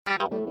Hey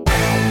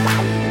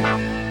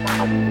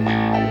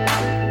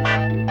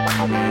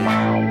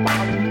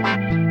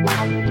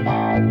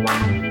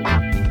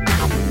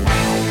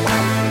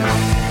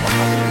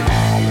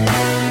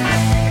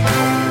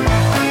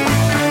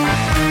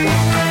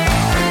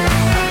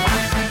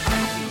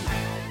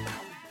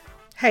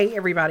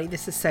everybody,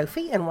 this is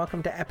Sophie and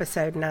welcome to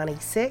episode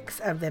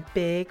 96 of the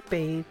Big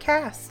Boo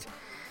Cast.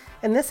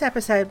 In this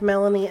episode,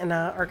 Melanie and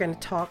I are going to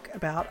talk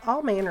about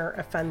all manner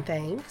of fun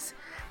things,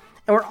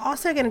 and we're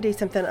also going to do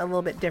something a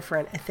little bit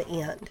different at the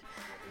end.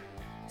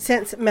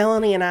 Since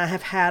Melanie and I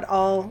have had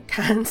all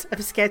kinds of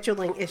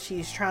scheduling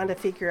issues trying to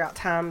figure out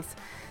times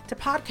to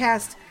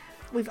podcast,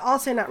 we've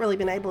also not really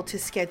been able to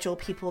schedule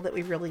people that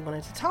we really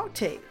wanted to talk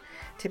to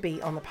be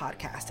on the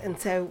podcast. And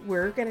so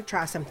we're going to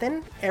try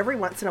something every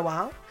once in a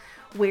while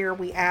where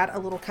we add a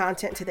little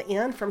content to the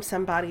end from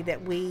somebody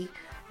that we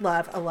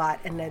love a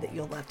lot and know that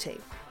you'll love too.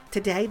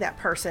 Today, that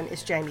person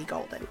is Jamie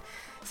Golden.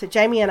 So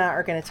Jamie and I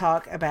are going to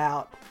talk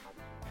about,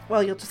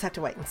 well, you'll just have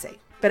to wait and see.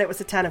 But it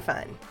was a ton of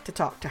fun to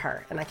talk to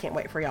her, and I can't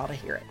wait for y'all to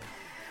hear it.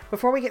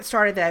 Before we get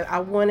started, though, I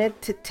wanted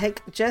to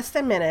take just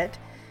a minute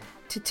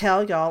to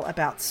tell y'all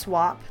about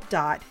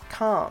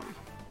swap.com.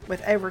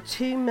 With over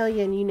 2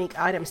 million unique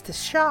items to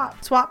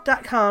shop,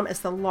 swap.com is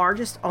the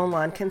largest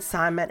online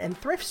consignment and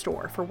thrift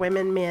store for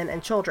women, men,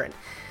 and children.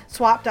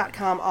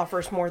 Swap.com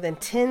offers more than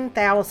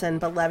 10,000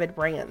 beloved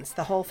brands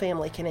the whole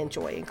family can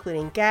enjoy,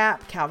 including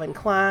Gap, Calvin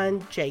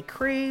Klein, J.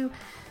 Crew,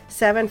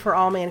 Seven for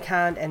All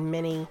Mankind, and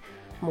many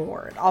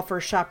more. It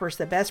offers shoppers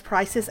the best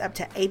prices, up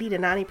to 80 to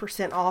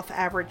 90% off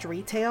average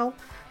retail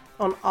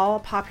on all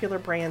popular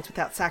brands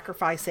without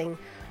sacrificing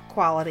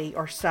quality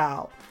or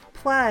style.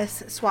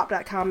 Plus,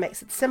 swap.com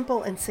makes it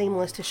simple and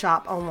seamless to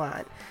shop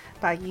online.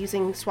 By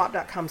using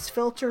swap.com's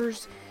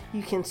filters,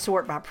 you can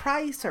sort by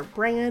price or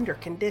brand or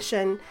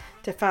condition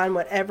to find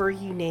whatever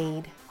you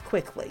need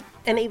quickly.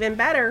 And even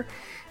better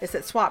is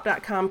that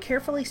swap.com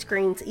carefully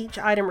screens each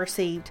item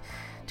received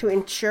to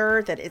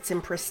ensure that it's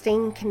in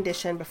pristine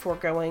condition before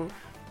going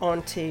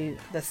onto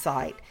the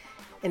site.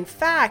 In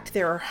fact,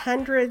 there are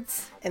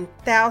hundreds and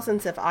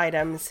thousands of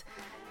items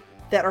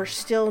that are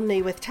still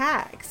new with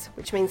tags,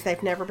 which means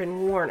they've never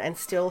been worn and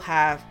still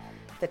have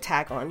the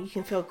tag on. You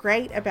can feel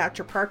great about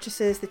your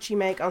purchases that you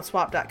make on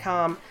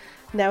swap.com,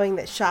 knowing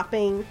that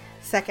shopping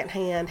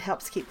secondhand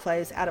helps keep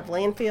clothes out of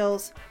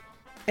landfills,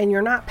 and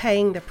you're not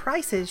paying the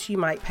prices you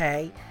might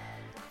pay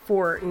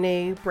for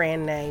new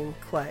brand name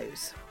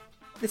clothes.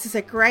 This is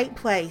a great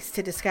place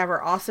to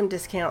discover awesome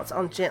discounts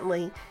on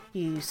gently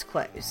used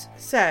clothes.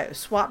 So,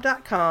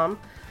 swap.com,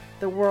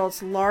 the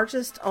world's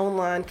largest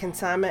online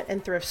consignment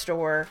and thrift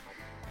store.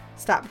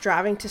 Stop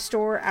driving to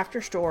store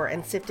after store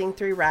and sifting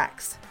through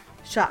racks.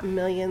 Shop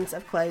millions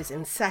of clothes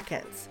in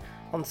seconds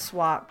on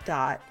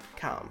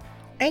swap.com.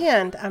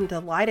 And I'm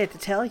delighted to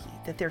tell you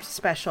that there's a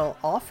special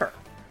offer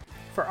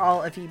for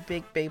all of you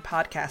Big Boo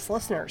podcast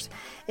listeners.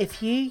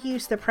 If you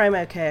use the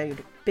promo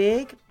code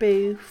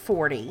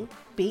BIGBOO40,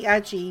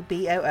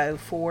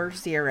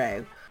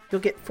 BIGBOO40,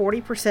 you'll get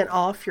 40%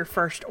 off your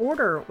first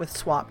order with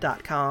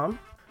swap.com.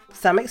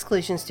 Some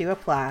exclusions do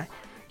apply.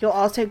 You'll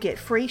also get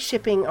free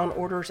shipping on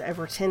orders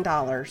over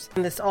 $10.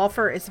 And this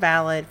offer is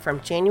valid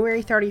from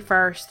January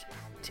 31st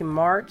to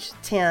March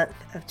 10th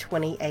of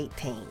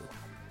 2018.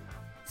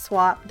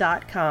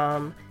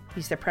 Swap.com.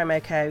 Use the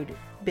promo code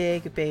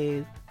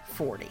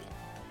BIGBOO40.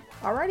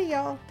 Alrighty,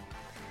 y'all.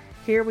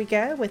 Here we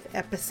go with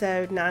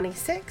episode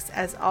 96.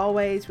 As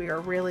always, we are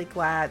really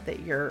glad that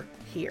you're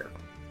here.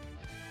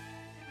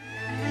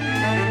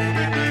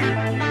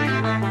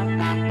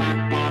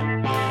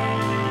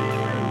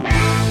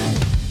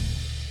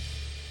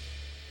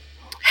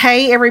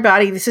 Hey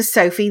everybody, this is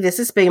Sophie. This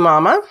is Boo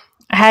Mama.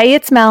 Hey,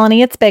 it's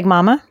Melanie. It's Big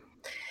Mama.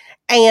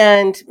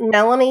 And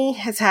Melanie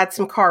has had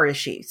some car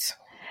issues.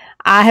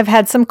 I have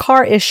had some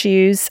car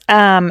issues.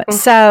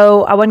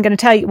 So I wasn't going to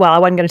tell you, I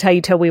wasn't going to tell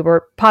you till we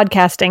were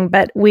podcasting,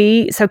 but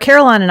so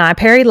Caroline and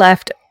Perry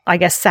left, I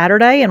guess,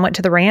 Saturday and went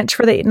to the ranch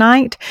for the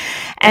night.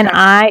 And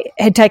I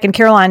had taken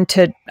Caroline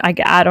to,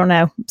 I don't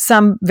know,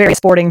 some very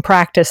sporting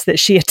practice that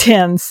she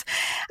attends.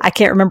 I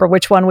can't remember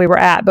which one we were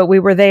at, but we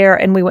were there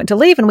and we went to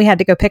leave and we had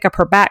to go pick up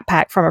her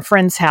backpack from a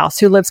friend's house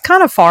who lives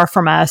kind of far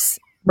from us,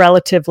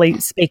 relatively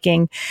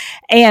speaking.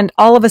 And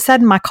all of a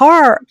sudden my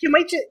car... Can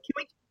we just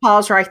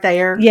pause right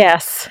there?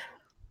 Yes.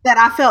 That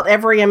I felt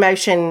every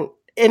emotion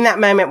in that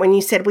moment when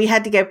you said we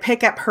had to go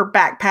pick up her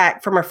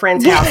backpack from a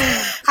friend's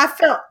house. I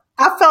felt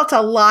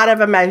a lot of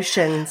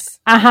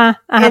emotions in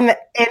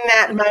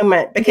that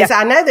moment because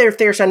I know that if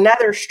there's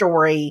another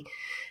story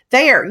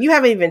there, you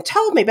haven't even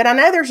told me, but I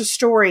know there's a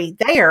story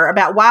there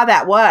about why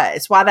that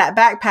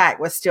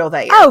backpack was still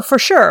there. Oh, for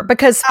sure.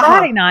 Because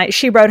Friday night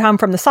she rode home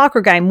from the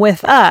soccer game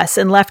with us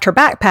and left her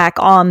backpack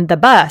on the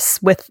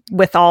bus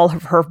with all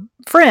of her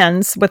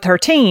friends, with her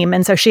team.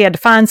 And so she had to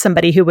find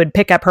somebody who would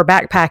pick up her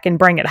backpack and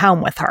bring it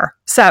home with her.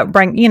 So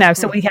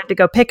so we had to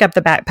go pick up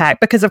the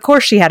backpack because of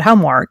course she had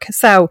homework.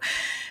 So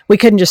we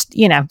couldn't just,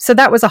 so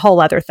that was a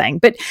whole other thing.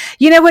 But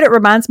you know what it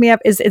reminds me of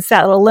is it's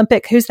that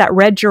Olympic, who's that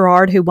Red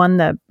Gerard who won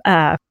the,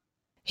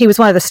 he was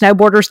one of the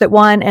snowboarders that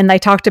won. And they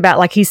talked about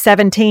like he's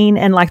 17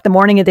 and like the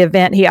morning of the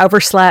event, he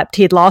overslept.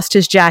 He had lost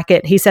his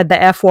jacket. He said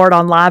the F word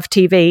on live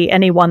TV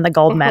and he won the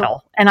gold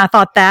medal. And I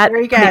thought that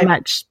pretty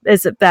much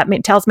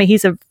tells me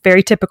he's a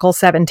very typical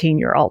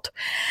 17-year-old.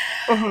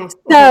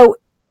 So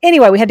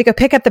anyway, we had to go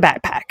pick up the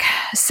backpack.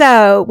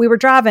 So we were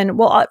driving.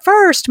 Well, at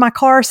first, my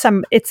car,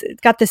 it's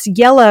got this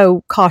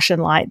yellow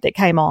caution light that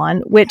came on,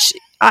 which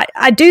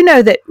I do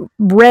know that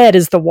red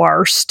is the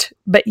worst,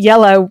 but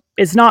yellow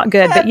is not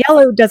good. But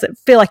yellow doesn't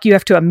feel like you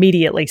have to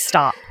immediately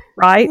stop,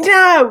 right?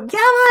 No,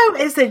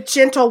 yellow is a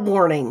gentle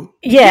warning.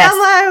 Yes.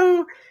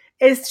 Yellow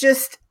is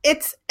just,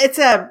 it's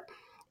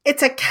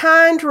a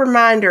kind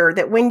reminder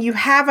that when you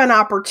have an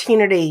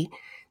opportunity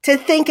to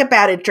think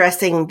about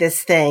addressing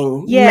this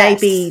thing,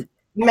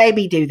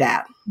 maybe do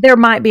that. There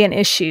might be an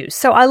issue.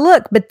 So I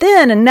look, but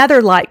then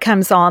another light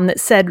comes on that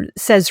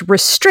says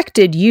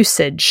restricted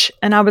usage.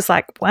 And I was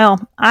like, well,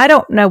 I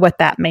don't know what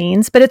that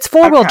means, but it's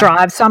 4-wheel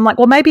drive. So I'm like,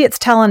 well, maybe it's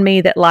telling me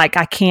that like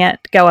I can't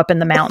go up in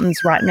the mountains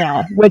right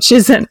now, which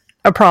isn't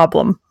a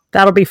problem.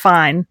 That'll be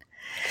fine.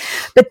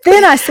 But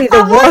then I see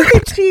the word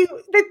that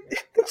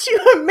you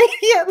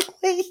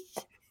immediately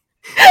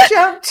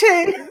jump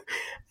to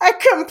a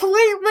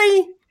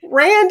completely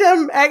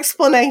random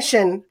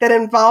explanation that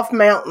involved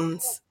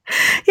mountains.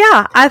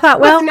 Yeah, I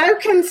thought, well, with no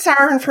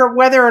concern for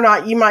whether or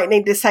not you might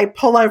need to say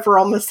pull over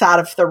on the side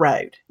of the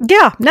road.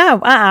 Yeah, no,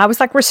 I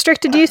was like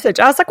restricted usage.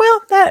 I was like,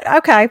 well,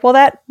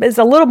 that is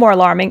a little more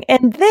alarming.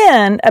 And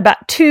then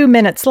about 2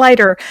 minutes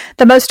later,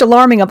 the most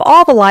alarming of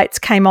all the lights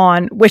came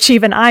on, which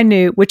even I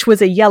knew, which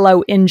was a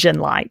yellow engine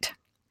light.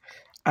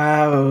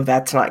 Oh,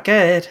 that's not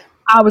good.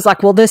 I was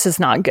like, well, this is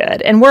not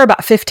good. And we're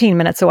about 15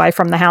 minutes away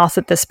from the house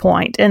at this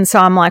point. And so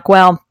I'm like,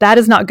 well, that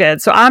is not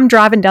good. So I'm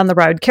driving down the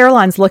road.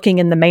 Caroline's looking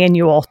in the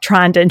manual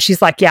and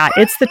she's like, yeah,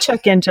 it's the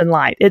check engine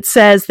light. It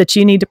says that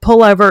you need to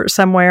pull over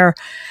somewhere.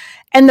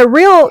 And the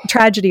real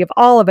tragedy of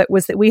all of it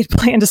was that we had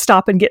planned to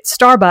stop and get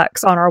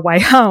Starbucks on our way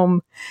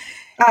home.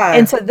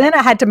 And so then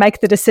I had to make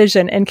the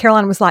decision. And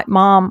Caroline was like,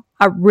 Mom,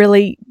 I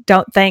really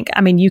don't think,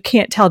 you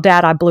can't tell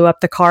Dad I blew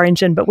up the car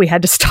engine, but we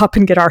had to stop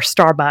and get our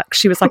Starbucks.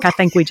 She was like, I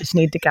think we just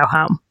need to go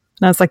home.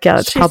 And I was like, yeah,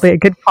 that's probably a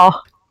good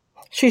call.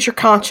 She's your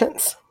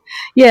conscience.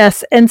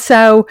 Yes. And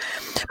so,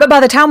 but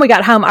by the time we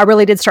got home, I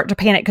really did start to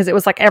panic because it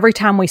was like every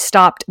time we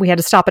stopped, we had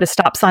to stop at a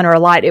stop sign or a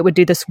light. It would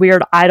do this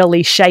weird,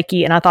 idly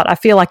shaky. And I thought, I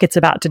feel like it's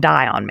about to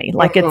die on me.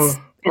 Like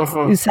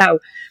so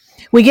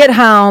we get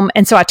home,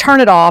 and so I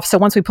turn it off. So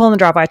once we pull in the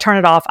driveway, I turn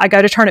it off. I go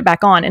to turn it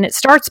back on, and it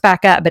starts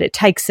back up, but it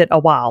takes it a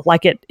while.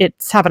 Like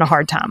it's having a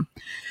hard time.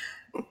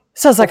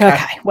 So I was like,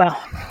 okay, well,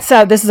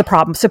 so this is a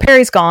problem. So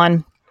Perry's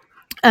gone.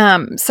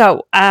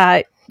 So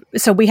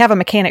we have a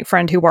mechanic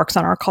friend who works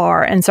on our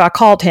car. And so I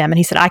called him and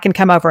he said, I can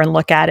come over and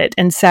look at it.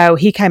 And so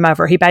he came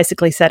over. He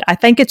basically said, I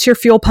think it's your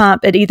fuel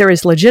pump. It either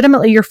is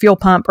legitimately your fuel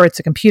pump or it's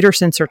a computer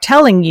sensor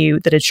telling you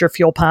that it's your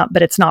fuel pump,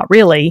 but it's not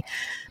really.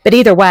 But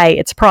either way,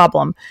 it's a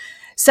problem.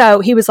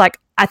 So he was like,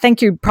 I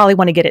think you probably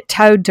want to get it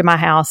towed to my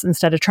house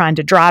instead of trying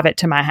to drive it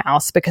to my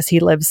house because he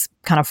lives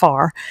kind of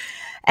far.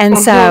 And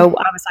so I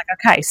was like,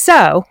 okay.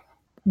 So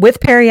with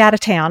Perry out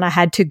of town, I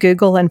had to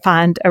Google and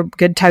find a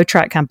good tow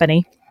truck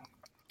company.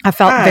 I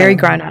felt very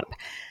grown up.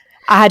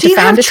 I had to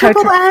find a tow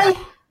truck.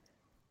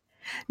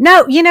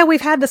 No,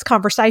 we've had this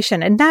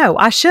conversation, and no,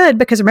 I should,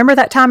 because remember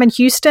that time in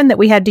Houston that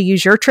we had to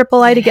use your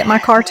AAA to get my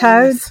car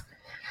towed?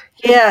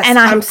 Yes, and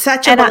I'm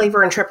such a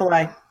believer in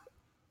AAA.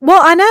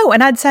 Well, I know,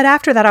 and I'd said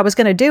after that I was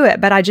going to do it,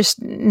 but I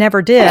just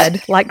never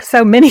did, like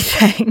so many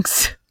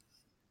things.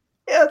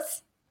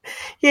 Yes,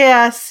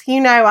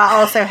 I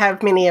also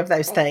have many of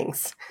those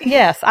things.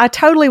 Yes, I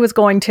totally was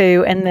going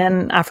to, and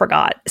then I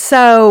forgot.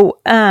 So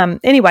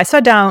anyway, so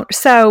I don't.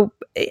 So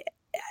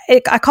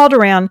I called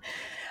around,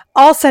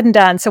 all said and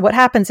done. So what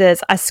happens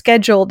is I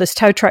scheduled this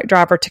tow truck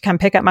driver to come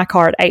pick up my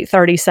car at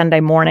 8:30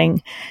 Sunday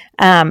morning,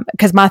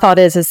 because my thought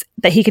is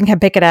that he can come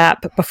pick it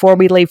up before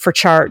we leave for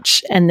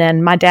church, and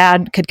then my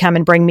dad could come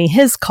and bring me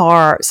his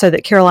car so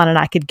that Caroline and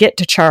I could get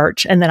to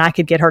church, and then I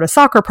could get her to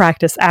soccer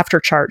practice after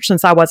church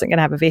since I wasn't going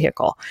to have a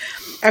vehicle.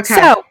 Okay.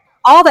 So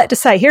all that to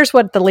say, here's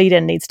what the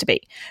lead-in needs to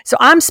be. So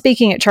I'm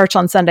speaking at church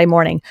on Sunday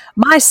morning.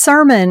 My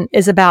sermon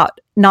is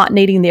about not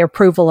needing the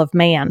approval of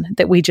man,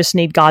 that we just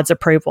need God's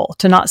approval,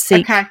 to not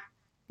seek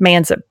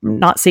man's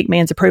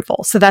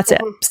approval. So that's it.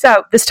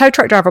 So this tow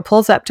truck driver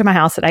pulls up to my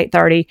house at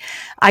 8:30.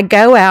 I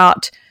go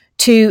out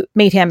to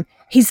meet him.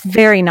 He's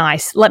very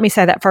nice. Let me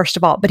say that first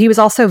of all, but he was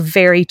also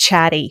very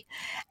chatty.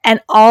 And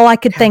all I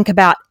could think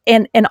about,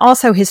 and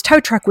also his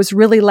tow truck was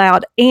really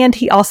loud, and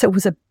he also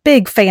was a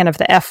big fan of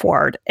the F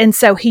word. And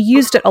so he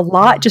used it a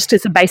lot just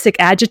as a basic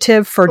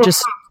adjective for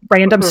just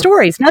random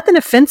stories. Nothing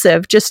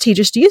offensive, he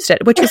just used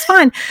it, which was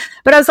fine.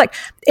 But I was like,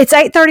 it's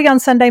 8:30 on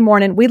Sunday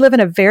morning. We live in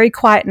a very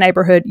quiet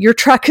neighborhood. Your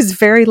truck is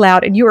very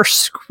loud, and you are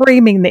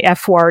screaming the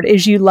F word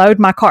as you load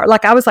my car.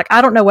 Like, I was like,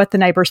 I don't know what the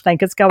neighbors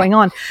think is going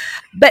on.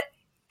 But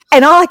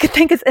And all I could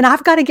think is, and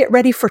I've got to get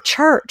ready for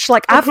church.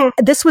 Like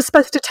this was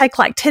supposed to take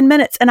like 10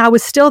 minutes and I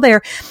was still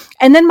there.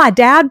 And then my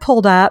dad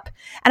pulled up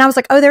and I was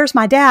like, oh, there's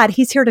my dad.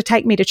 He's here to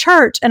take me to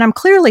church. And I'm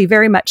clearly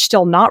very much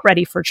still not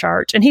ready for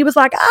church. And he was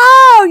like,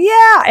 oh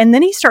yeah. And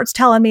then he starts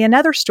telling me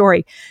another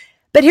story.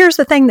 But here's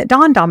the thing that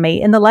dawned on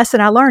me in the lesson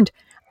I learned.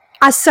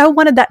 I so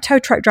wanted that tow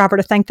truck driver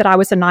to think that I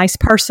was a nice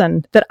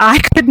person that I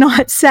could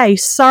not say,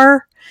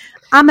 sir,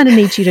 I'm going to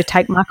need you to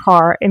take my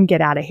car and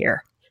get out of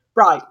here.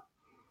 Right.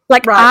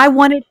 Like I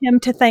wanted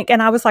him to think,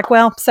 and I was like,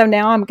 well, so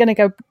now I'm going to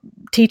go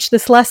teach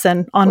this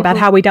lesson on about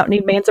how we don't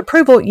need man's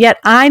approval. Yet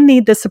I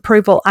need this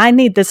approval. I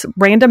need this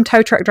random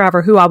tow truck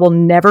driver who I will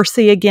never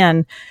see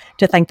again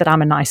to think that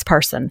I'm a nice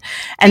person.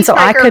 And so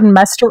I couldn't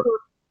muster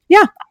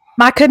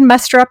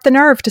up the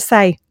nerve to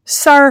say,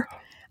 sir,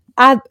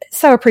 I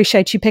so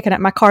appreciate you picking up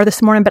my car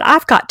this morning, but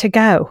I've got to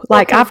go.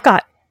 Like I've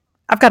got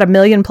a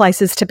million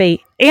places to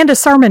be and a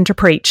sermon to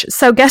preach.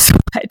 So guess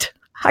what?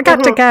 I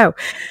got to go.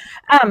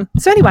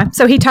 So anyway,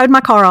 so he towed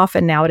my car off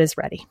and now it is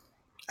ready.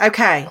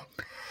 Okay.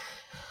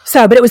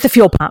 So, but it was the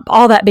fuel pump.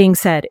 All that being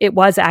said, it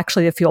was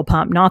actually the fuel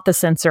pump, not the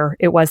sensor.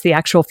 It was the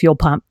actual fuel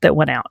pump that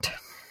went out.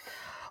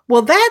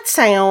 Well, that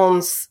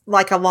sounds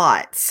like a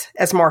lot,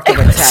 as Martha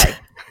would say.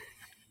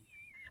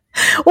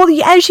 Well,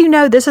 as you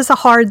know, this is a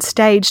hard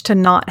stage to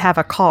not have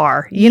a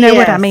car. You know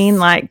what I mean?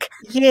 Like,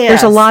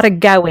 there's a lot of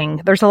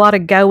going. There's a lot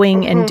of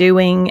going and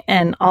doing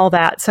and all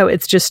that. So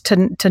it's just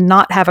to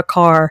not have a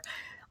car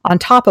on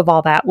top of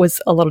all that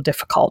was a little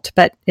difficult,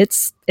 but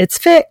it's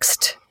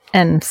fixed.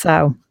 And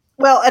so,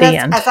 well,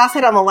 and as I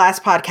said on the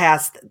last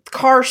podcast,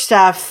 car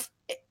stuff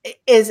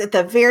is at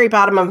the very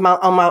bottom of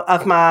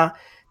my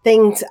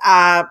things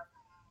I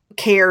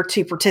care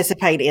to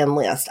participate in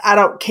list. I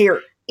don't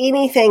care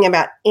anything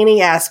about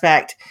any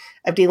aspect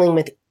of dealing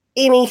with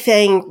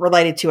anything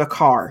related to a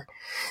car.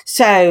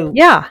 So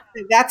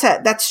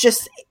that's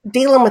just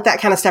dealing with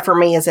that kind of stuff for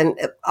me is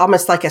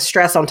almost like a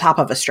stress on top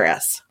of a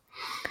stress.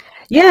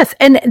 Yes.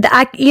 And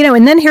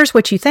and then here's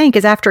what you think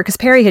is because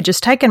Perry had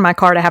just taken my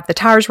car to have the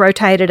tires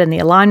rotated and the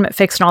alignment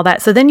fixed and all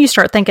that. So then you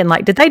start thinking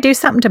like, did they do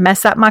something to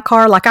mess up my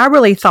car? Like I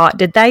really thought,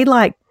 did they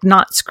like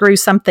not screw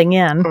something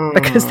in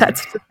because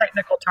that's the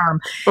technical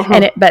term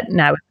but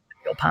no, it's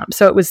a fuel pump.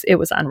 So it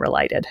was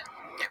unrelated.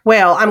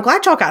 Well, I'm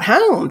glad y'all got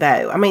home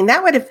though. I mean,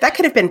 that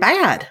could have been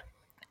bad.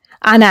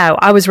 I know.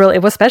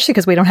 It was especially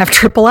because we don't have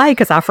AAA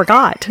because I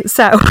forgot.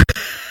 So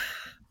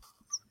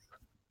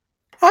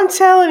I'm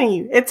telling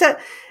you, it's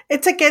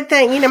a good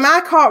thing. You know,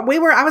 my car,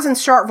 I was in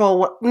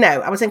Starkville.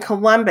 No, I was in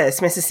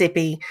Columbus,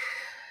 Mississippi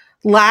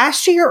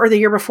last year or the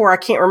year before. I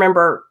can't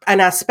remember.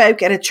 And I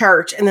spoke at a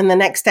church. And then the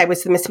next day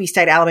was the Mississippi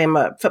State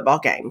Alabama football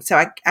game.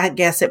 So I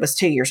guess it was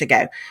 2 years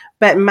ago.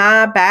 But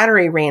my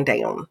battery ran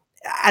down.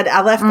 I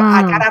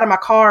got out of my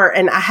car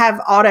and I have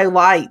auto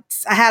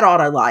lights. I had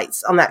auto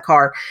lights on that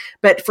car.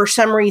 But for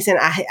some reason,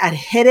 I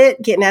hit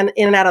it getting in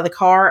and out of the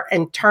car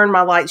and turned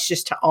my lights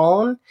just to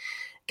on.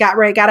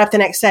 Got up the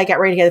next day, got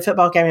ready to go to the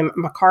football game, and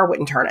my car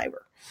wouldn't turn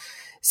over.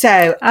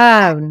 So, so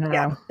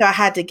I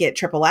had to get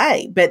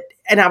AAA.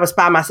 And I was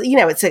by myself. You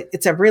know,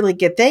 it's a really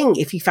good thing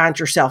if you find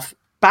yourself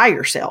by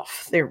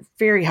yourself. They're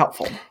very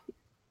helpful.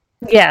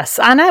 Yes,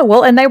 I know.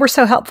 Well, and they were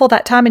so helpful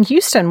that time in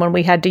Houston when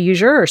we had to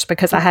use yours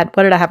because I have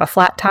a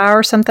flat tire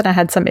or something? I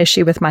had some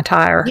issue with my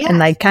tire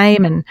and they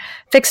came and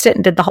fixed it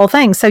and did the whole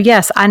thing. So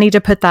yes, I need to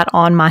put that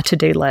on my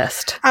to-do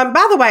list.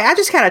 By the way, I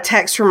just got a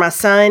text from my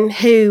son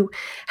who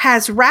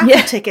has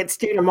raffle tickets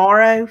due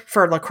tomorrow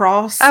for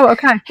lacrosse. Oh,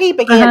 okay. He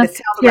began to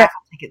sell the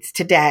raffle tickets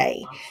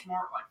today.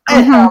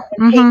 Yeah,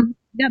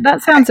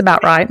 that sounds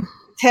about right.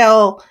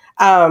 Tell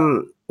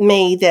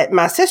me that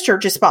my sister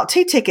just bought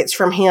 2 tickets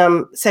from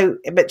him.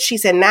 But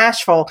she's in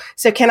Nashville.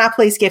 So can I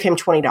please give him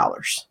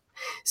 $20?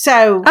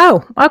 So,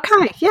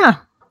 okay. Yeah.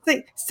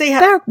 See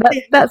how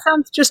that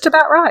sounds just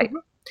about right.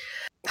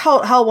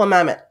 Hold one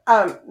moment.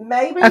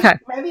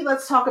 Maybe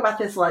let's talk about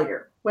this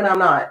later when I'm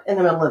not in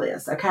the middle of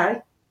this.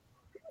 Okay.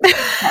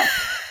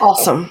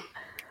 Awesome.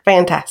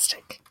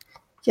 Fantastic.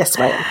 Yes,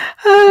 ma'am.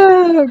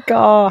 Oh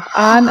God.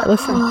 I know.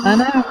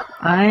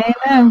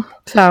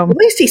 So at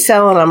least he's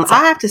selling them.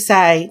 I have to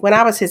say, when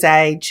I was his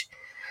age,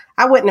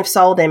 I wouldn't have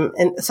sold him,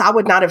 and so I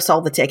would not have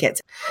sold the tickets.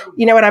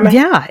 You know what I mean?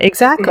 Yeah,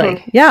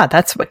 exactly. Yeah,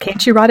 that's what.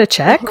 Can't you write a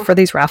check for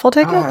these raffle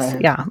tickets?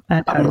 Yeah,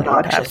 I totally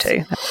would have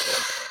to.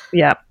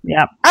 Yeah.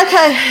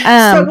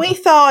 Okay, so we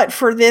thought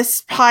for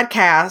this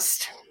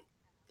podcast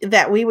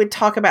that we would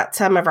talk about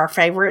some of our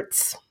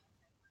favorites,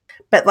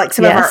 but like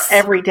some of our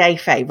everyday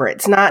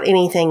favorites, not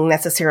anything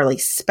necessarily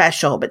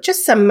special, but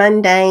just some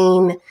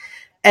mundane,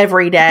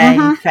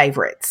 everyday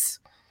favorites.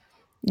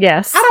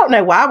 Yes. I don't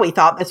know why we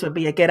thought this would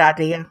be a good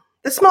idea.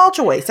 The small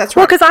choice. That's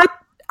right. Well, because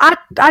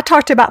I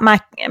talked about my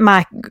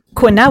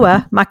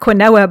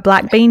quinoa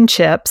black bean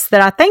chips that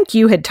I think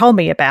you had told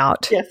me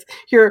about. Yes.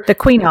 The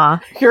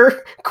quinoa.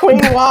 Your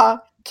quinoa.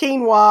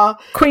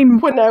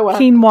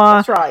 Quinoa.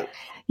 That's right.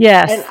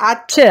 Yes. And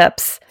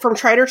chips. From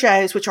Trader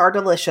Joe's, which are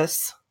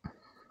delicious.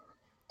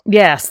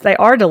 Yes, they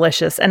are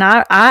delicious. And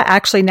I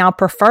actually now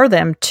prefer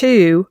them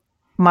to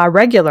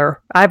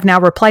I've now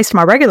replaced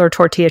my regular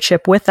tortilla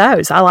chip with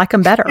those. I like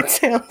them better. It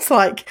sounds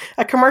like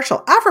a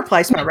commercial. I've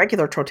replaced my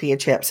regular tortilla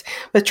chips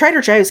with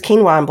Trader Joe's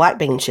quinoa and black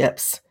bean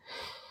chips.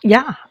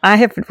 Yeah, I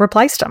have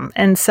replaced them.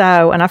 And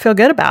I feel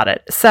good about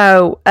it.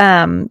 So,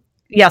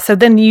 so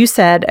then you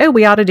said, oh,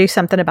 we ought to do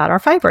something about our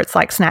favorites,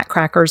 like snack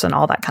crackers and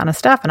all that kind of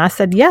stuff. And I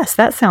said, yes,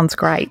 that sounds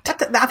great.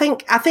 I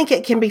think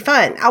it can be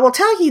fun. I will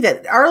tell you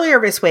that earlier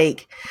this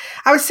week,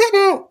 I was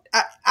sitting,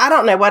 I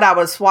don't know what I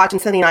was watching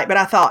Sunday night, but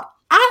I thought,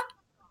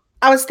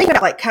 I was thinking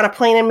about like kind of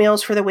planning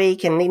meals for the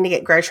week and needing to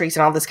get groceries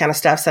and all this kind of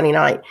stuff Sunday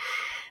night.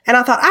 And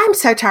I thought, I'm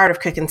so tired of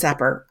cooking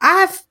supper.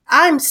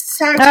 I'm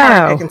so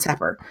tired of cooking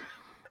supper.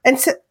 And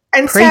so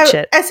as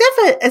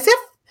if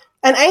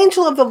an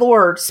angel of the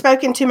Lord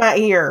spoke into my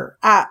ear,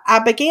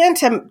 I began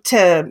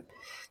to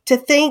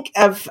think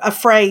of a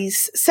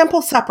phrase,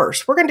 simple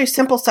suppers. We're going to do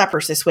simple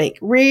suppers this week,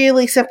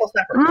 really simple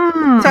suppers.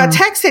 So I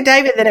texted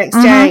David the next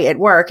day at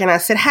work and I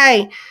said,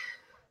 hey,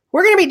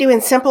 we're going to be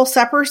doing simple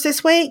suppers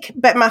this week,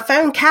 but my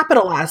phone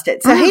capitalized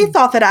it. So he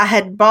thought that I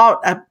had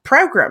bought a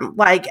program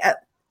like a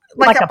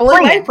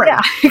Blue Apron.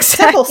 Yeah,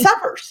 exactly. Simple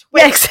suppers.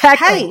 Yeah,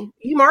 exactly. Hey,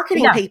 you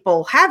marketing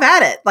people, have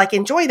at it. Like,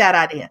 enjoy that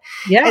idea.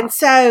 Yeah. And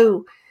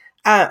so,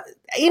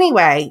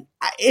 anyway,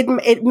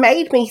 it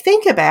made me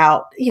think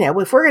about,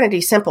 if we're going to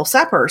do simple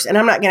suppers and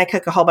I'm not going to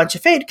cook a whole bunch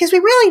of food because we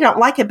really don't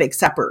like a big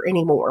supper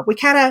anymore. We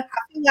kind of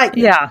feel like,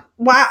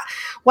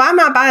 why am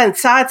I buying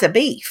sides of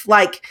beef?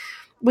 Like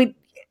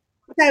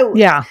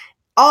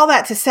all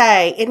that to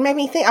say, it made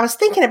me think, I was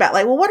thinking about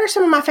like, well, what are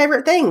some of my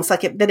favorite things?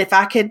 Like that if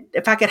I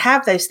could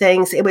have those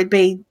things, it would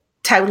be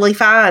totally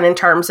fine in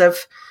terms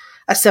of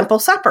a simple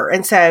supper.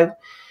 And so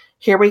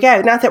here we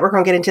go. Not that we're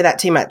going to get into that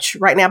too much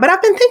right now, but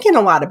I've been thinking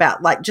a lot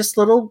about like just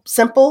little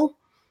simple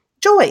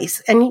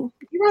joys. And you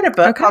wrote a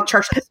book called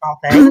Church of the Small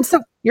Things. So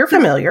you're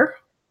familiar.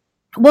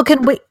 Well,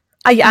 can we,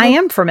 I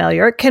am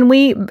familiar. Can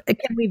we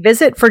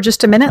visit for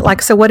just a minute?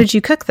 Like, so what did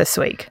you cook this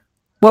week?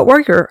 What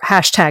were your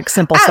hashtag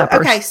simple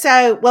suppers? Okay.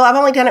 So, I've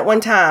only done it one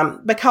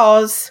time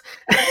because.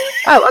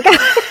 Oh, okay.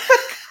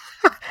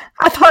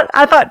 I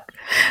thought,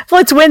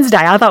 well, it's Wednesday.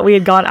 I thought we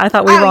were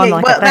on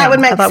like a thing. That would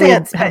make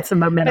sense. We had some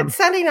momentum. But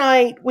Sunday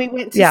night we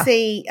went to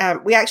see,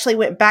 we actually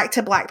went back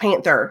to Black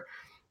Panther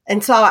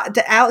and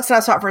Alex and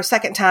I saw it for a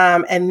second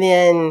time. And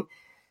then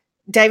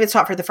David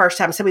saw it for the first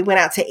time. So we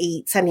went out to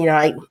eat Sunday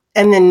night.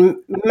 And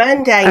then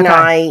Monday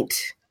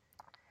night,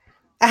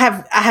 I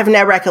have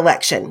no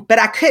recollection, but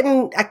I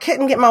couldn't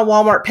get my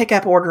Walmart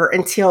pickup order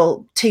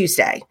until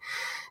Tuesday.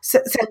 So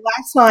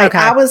last night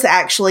I was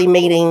actually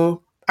meeting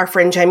our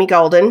friend Jamie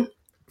Golden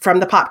from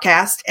the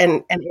podcast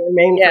and Aaron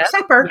Moon for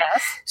supper.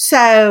 Yes.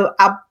 So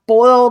I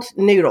boiled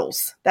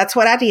noodles. That's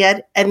what I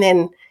did. And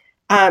then,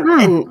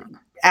 and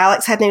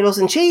Alex had noodles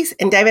and cheese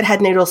and David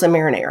had noodles and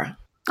marinara.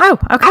 Oh,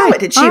 okay. I went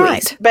to Chewy's,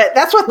 right. But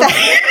that's what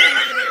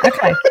they.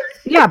 Okay.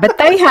 Yeah, but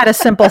they had a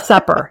simple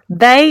supper.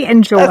 They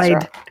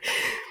enjoyed.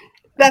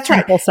 That's right.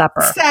 Simple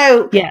supper.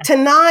 So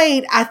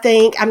tonight, I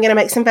think I'm going to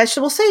make some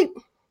vegetable soup.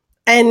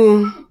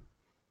 And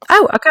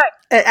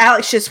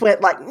Alex just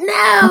went like,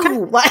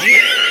 no, like,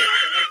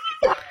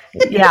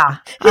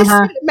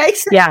 it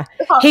makes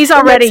he's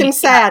already makes him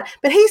sad,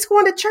 but he's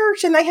going to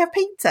church and they have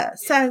pizza.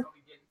 So,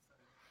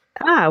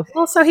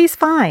 so he's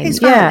fine. He's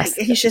fine. Yes.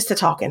 He's just a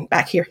talking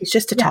back here. He's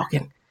just a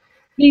talking.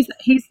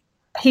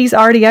 He's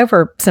already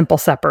over simple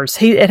suppers.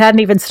 It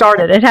hadn't even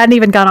started. It hadn't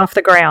even gone off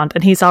the ground,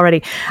 and he's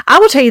already. I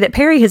will tell you that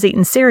Perry has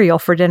eaten cereal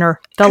for dinner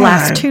the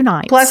last 2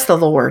 nights. Bless the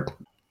Lord.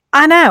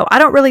 I know. I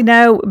don't really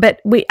know, but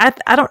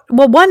I don't.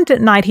 Well, one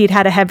night he'd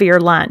had a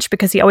heavier lunch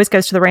because he always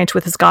goes to the ranch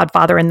with his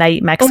godfather, and they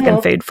eat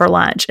Mexican food for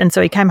lunch, and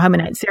so he came home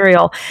and ate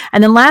cereal.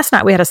 And then last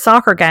night we had a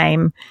soccer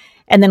game,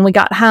 and then we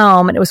got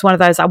home, and it was one of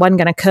those I wasn't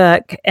going to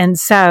cook, and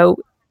so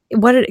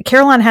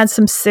Caroline had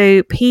some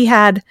soup. He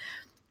had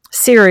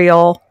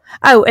cereal.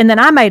 Oh, and then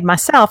I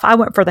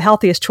went for the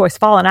healthiest choice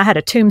of all, and I had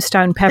a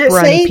Tombstone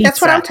pepperoni pizza. That's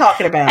what I'm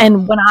talking about.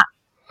 And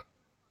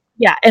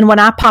when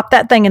I popped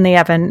that thing in the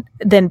oven,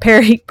 then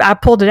I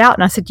pulled it out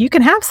and I said, you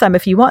can have some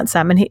if you want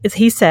some. And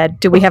he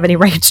said, do we have any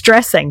ranch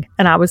dressing?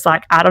 And I was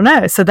like, I don't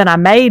know. So then I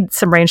made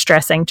some ranch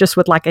dressing just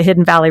with like a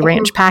Hidden Valley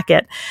Ranch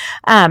packet.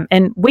 And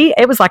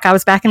it was like I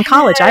was back in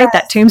college. I ate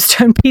that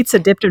Tombstone pizza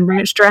dipped in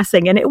ranch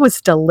dressing and it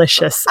was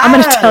delicious. I'm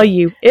going to tell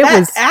you,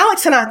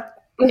 Alex and I,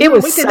 we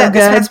did that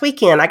this past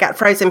weekend. I got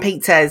frozen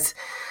pizzas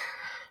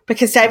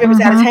because David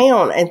was out of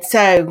town. And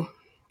so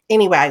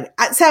anyway,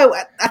 I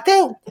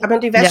think I'm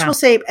going to do vegetable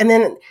soup. And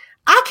then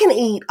I can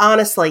eat,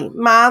 honestly,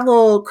 my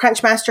little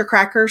Crunchmaster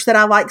crackers that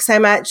I like so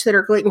much that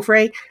are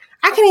gluten-free.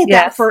 I can eat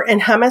that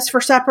and hummus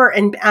for supper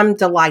and I'm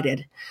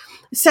delighted.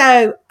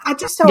 So I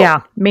just don't.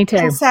 Yeah, me too.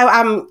 And so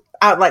I'm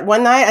like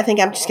one night, I think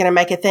I'm just going to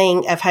make a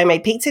thing of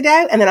homemade pizza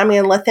dough and then I'm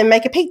going to let them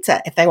make a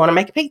pizza if they want to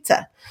make a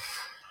pizza.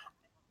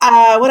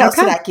 What else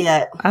did I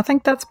get? I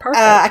think that's perfect.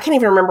 I can't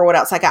even remember what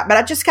else I got, but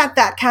I just got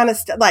that kind of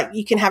stuff. Like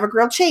you can have a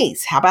grilled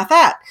cheese. How about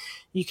that?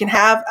 You can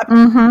have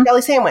a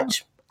jelly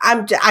sandwich.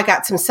 I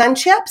got some sun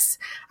chips.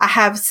 I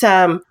have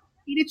some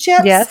pita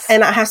chips,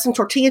 and I have some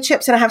tortilla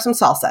chips, and I have some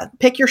salsa.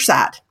 Pick your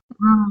side.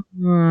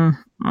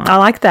 I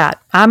like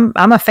that. I'm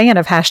a fan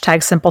of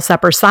hashtag simple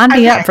supper. Sign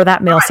me up for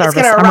that meal service.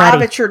 It's going to I'm arrive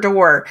ready. at your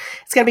door.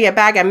 It's going to be a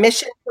bag of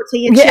Mission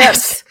tortilla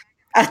Yes. chips,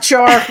 a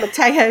jar of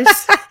Mateo's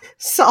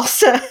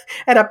salsa,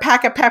 and a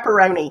pack of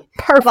pepperoni.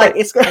 Perfect. Like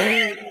it's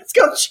going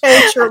to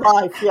change your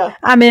life. Yeah.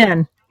 I'm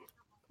in.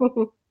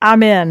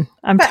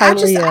 I'm But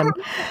totally in.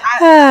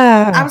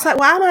 I was like,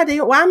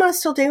 why am I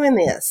still doing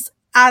this?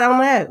 I don't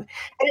know. And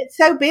it's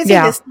so busy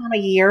Yeah. this time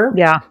of year.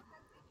 Yeah.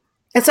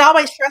 It's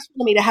always stressful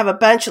to me to have a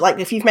bunch of, like,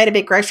 if you've made a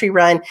big grocery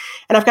run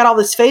and I've got all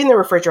this food in the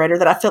refrigerator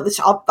that I feel this,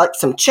 like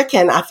some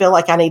chicken, I feel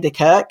like I need to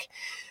cook,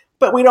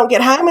 but we don't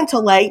get home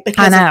until late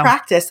because of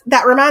practice.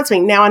 That reminds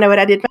me. Now I know what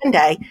I did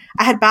Monday.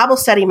 I had Bible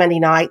study Monday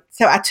night.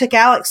 So I took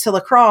Alex to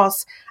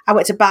lacrosse. I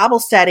went to Bible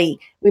study.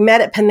 We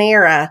met at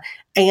Panera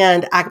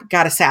and I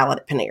got a salad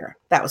at Panera.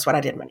 That was what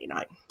I did Monday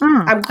night.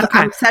 I'm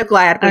so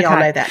glad we all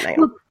know that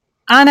now.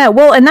 I know.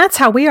 Well, and that's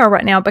how we are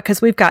right now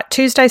because we've got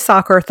Tuesday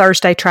soccer,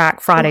 Thursday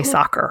track, Friday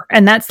soccer.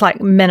 And that's like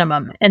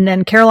minimum. And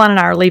then Caroline and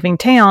I are leaving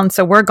town.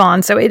 So we're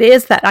gone. So it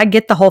is that I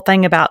get the whole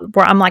thing about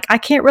where I'm like, I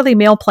can't really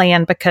meal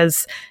plan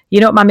because you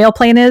know what my meal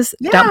plan is?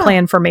 Yeah. Don't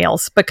plan for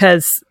meals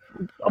because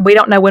we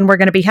don't know when we're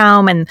going to be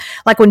home. And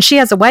like when she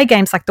has away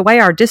games, like the way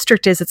our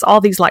district is, it's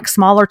all these like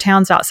smaller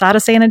towns outside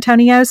of San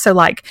Antonio. So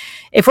like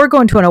if we're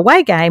going to an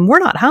away game, we're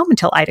not home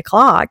until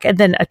 8:00. And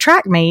then a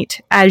track meet,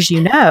 as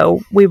you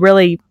know, we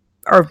really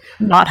are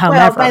not home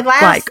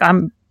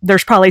ever.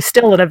 There's probably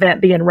still an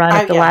event being run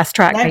at the last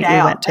track meet we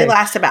went to. They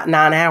last about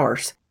 9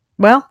 hours.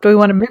 Well, do we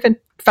want to move in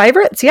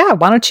favorites? Yeah.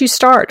 Why don't you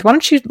start? Why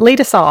don't you lead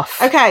us off?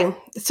 Okay.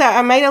 So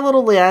I made a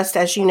little list,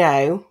 as you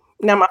know.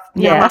 Now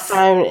my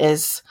phone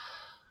is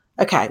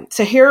okay.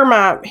 So here are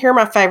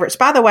my favorites.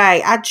 By the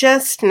way, I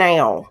just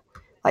now,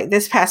 like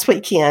this past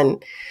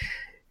weekend,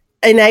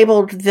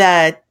 enabled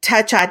the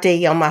Touch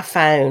ID on my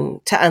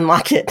phone to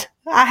unlock it.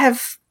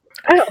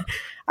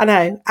 I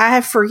know. I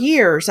have for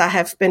years. I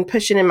have been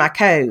pushing in my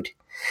code,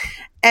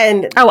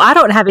 and I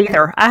don't have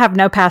either. I have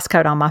no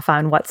passcode on my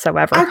phone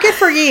whatsoever. Oh, good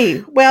for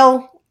you.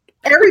 Well,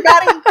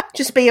 everybody,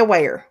 just be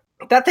aware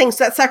that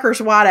sucker's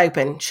wide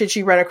open. Should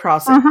you run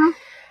across it,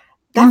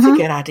 that's a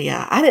good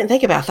idea. I didn't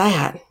think about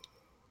that.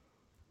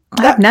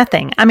 I have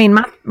nothing. I mean,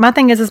 my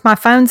thing is my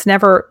phone's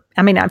never.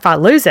 I mean, if I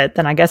lose it,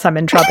 then I guess I'm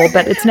in trouble.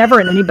 But it's never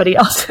in anybody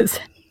else's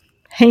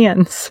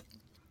hands.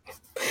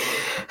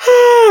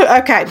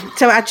 Okay,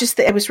 so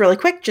it was really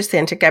quick just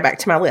then to go back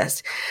to my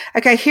list.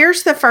 Okay,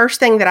 here's the first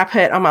thing that I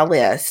put on my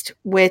list,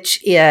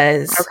 which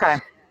is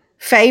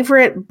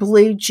favorite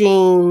blue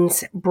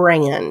jeans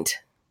brand.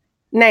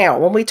 Now,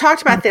 when we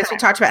talked about this, we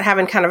talked about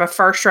having kind of a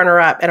first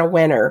runner-up and a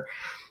winner.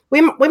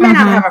 We may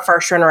not have a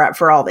first runner-up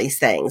for all these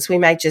things. We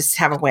may just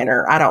have a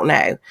winner. I don't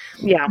know.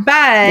 Yeah.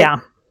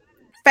 But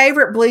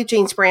favorite blue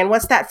jeans brand,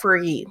 what's that for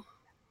you?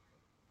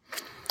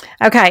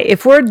 Okay,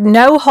 if we're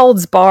no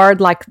holds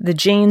barred, like the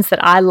jeans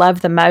that I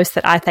love the most,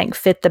 that I think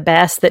fit the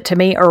best, that to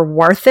me are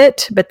worth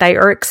it, but they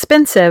are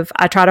expensive,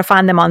 I try to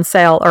find them on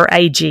sale, or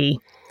AG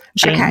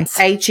jeans.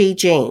 Okay, AG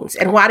jeans.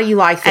 And why do you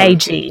like them?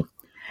 AG.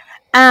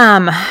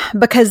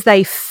 Because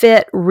they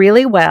fit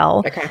really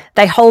well. Okay.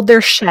 They hold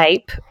their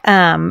shape.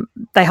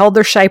 They hold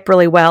their shape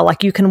really well.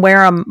 Like you can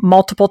wear them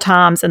multiple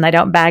times and they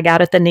don't bag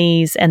out at the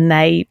knees, and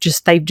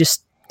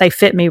they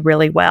fit me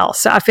really well.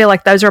 So I feel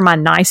like those are my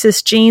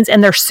nicest jeans,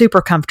 and they're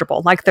super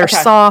comfortable. Like they're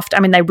soft. I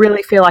mean, they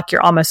really feel like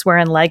you're almost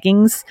wearing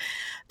leggings,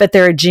 but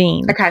they're a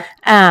jean. Okay.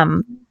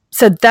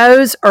 So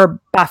those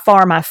are by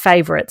far my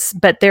favorites,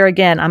 but there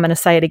again, I'm going to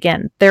say it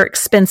again, they're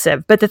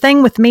expensive. But the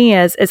thing with me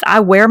is I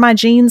wear my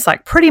jeans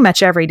like pretty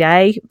much every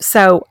day.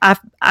 So I've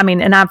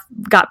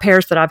got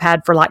pairs that I've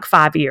had for like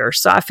 5 years.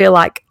 So I feel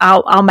like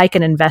I'll make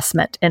an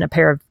investment in a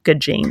pair of good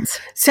jeans.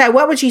 So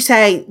what would you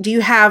say? Do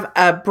you have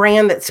a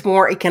brand that's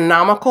more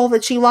economical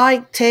that you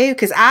like too?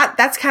 Because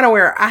that's kind of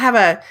where I have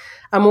a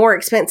more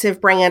expensive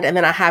brand, and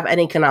then I have an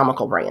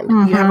economical brand.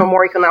 You have a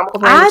more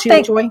economical brand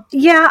that you enjoy?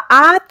 Yeah,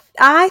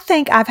 I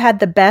think I've had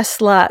the best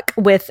luck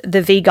with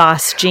the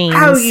Vigoss jeans.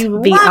 Oh, you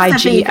love the Vigoss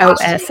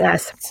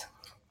jeans.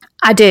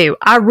 I do.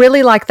 I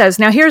really like those.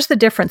 Now, here's the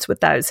difference with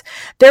those.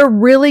 They're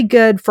really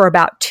good for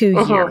about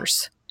 2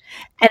 years.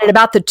 And at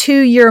about the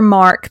 2-year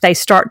mark, they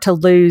start to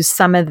lose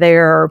some of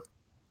their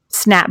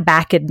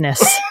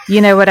snapbackedness.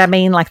 You know what I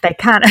mean? Like they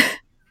kind of,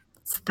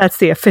 that's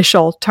the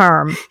official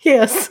term.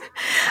 Yes.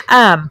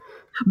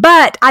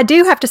 But I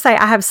do have to say,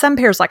 I have some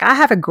pairs, like I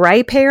have a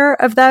gray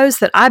pair of those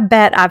that I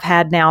bet I've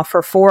had now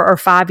for 4 or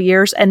 5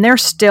 years, and they're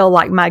still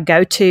like my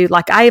go-to.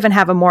 Like I even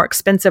have a more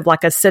expensive,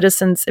 like a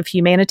Citizens of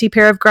Humanity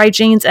pair of gray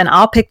jeans, and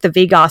I'll pick the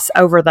Vigoss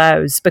over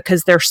those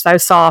because they're so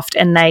soft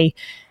and they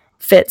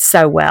fit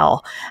so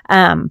well.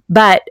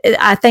 But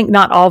I think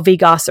not all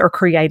Vigoss are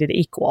created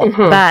equal.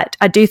 But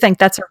I do think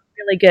that's a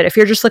really good. If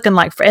you're just looking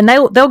like, and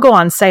they'll go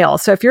on sale.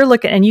 So if you're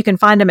looking, and you can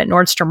find them at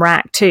Nordstrom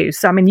Rack too.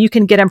 So, I mean, you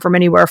can get them from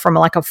anywhere from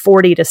like a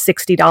 $40 to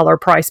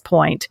 $60 price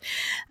point.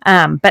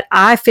 But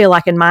I feel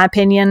like, in my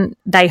opinion,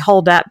 they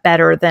hold up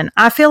better than,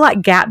 I feel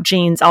like Gap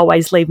jeans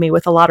always leave me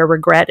with a lot of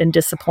regret and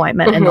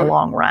disappointment in the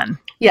long run.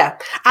 Yeah,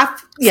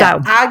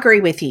 I agree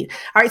with you.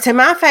 All right, so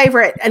my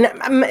favorite,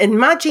 and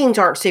my jeans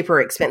aren't super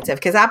expensive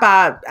because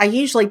I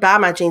usually buy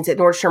my jeans at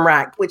Nordstrom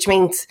Rack, which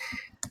means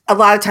a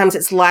lot of times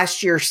it's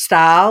last year's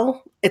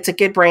style. It's a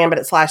good brand, but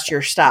it's last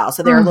year's style,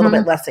 so they're a little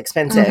bit less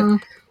expensive.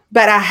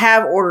 But I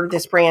have ordered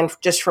this brand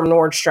just from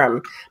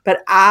Nordstrom. But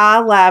I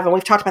love, and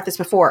we've talked about this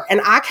before,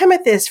 and I come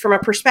at this from a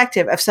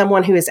perspective of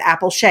someone who is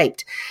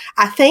apple-shaped.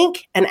 I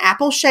think an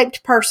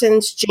apple-shaped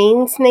person's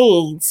jeans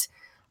needs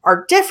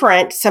are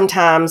different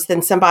sometimes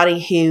than somebody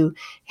who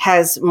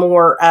has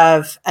more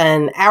of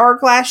an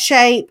hourglass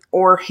shape,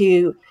 or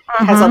who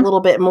has a little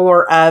bit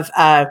more of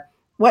a,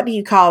 what do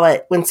you call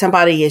it when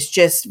somebody is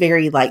just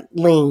very like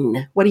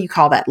lean? What do you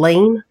call that?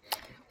 Lean?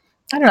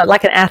 I don't know,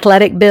 like an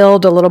athletic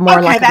build, a little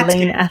more like a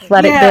lean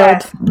athletic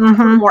build.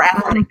 More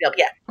athletic build,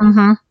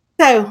 yeah.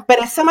 So,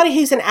 but as somebody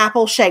who's an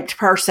apple-shaped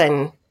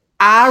person,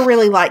 I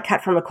really like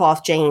cut from the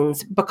cloth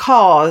jeans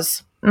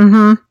because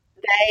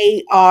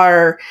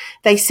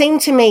they seem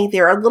to me,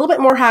 they're a little bit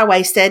more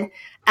high-waisted.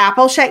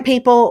 Apple-shaped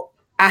people,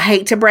 I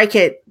hate to break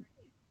it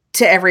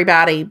to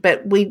everybody,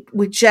 but we're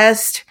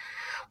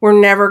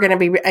never going to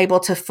be able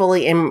to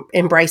fully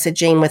embrace a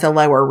jean with a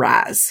lower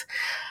rise,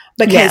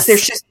 because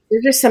there's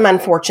just some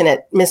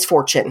unfortunate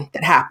misfortune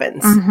that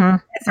happens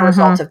as a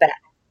result of that.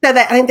 So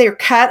that, I think they're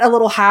cut a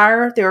little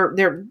higher.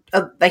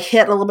 They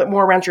hit a little bit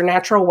more around your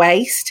natural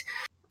waist.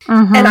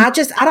 And I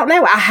don't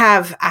know. I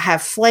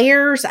have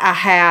flares. I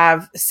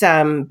have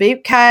some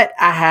boot cut.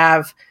 I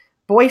have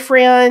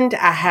boyfriend.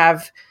 I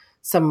have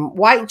some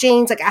white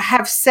jeans. Like, I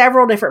have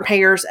several different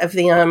pairs of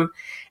them,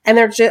 and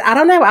they're just, I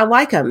don't know. I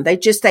like them. They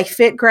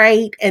fit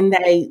great, and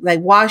they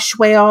wash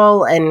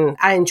well, and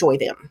I enjoy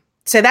them.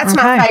 So that's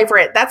my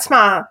favorite. That's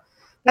my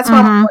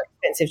more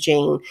expensive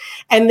jean.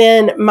 And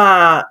then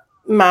my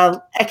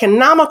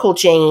economical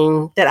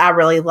jean that I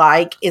really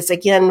like is,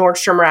 again,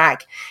 Nordstrom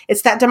Rack.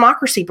 It's that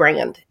Democracy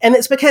brand. And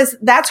it's because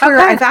that's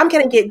where, if I'm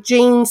going to get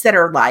jeans that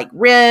are like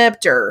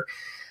ripped or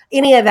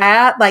any of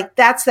that, like,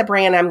 that's the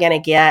brand I'm going to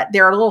get.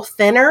 They're a little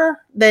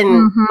thinner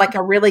than like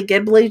a really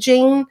good blue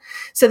jean.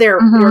 So they're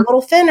a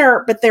little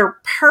thinner, but they're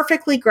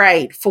perfectly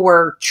great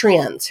for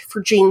trends,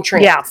 for jean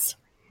trends.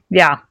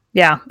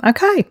 Yeah.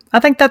 Okay.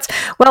 I think that's,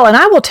 well, and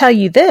I will tell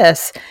you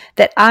this,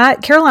 that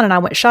Caroline and I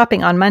went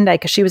shopping on Monday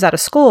because she was out of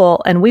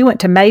school, and we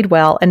went to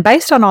Madewell, and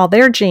based on all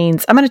their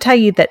jeans, I'm going to tell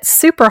you that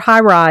super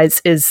high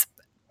rise is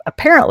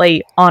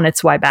apparently on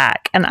its way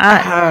back. And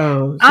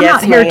I'm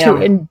not here to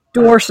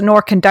endorse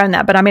nor condone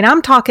that, but I mean,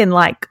 I'm talking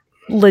like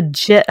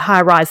legit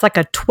high rise, like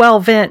a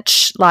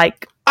 12-inch,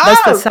 like,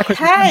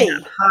 high.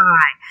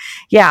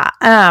 Yeah.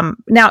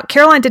 Now,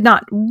 Caroline did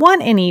not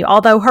want any,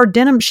 although her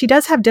denim, she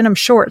does have denim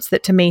shorts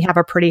that to me have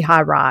a pretty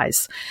high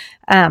rise.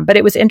 But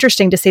it was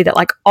interesting to see that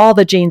like all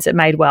the jeans at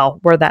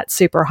Madewell were that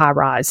super high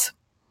rise.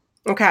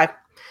 Okay.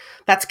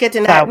 That's good to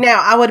know. So, now,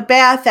 I would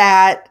bet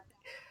that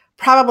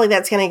probably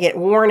that's going to get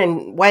worn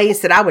in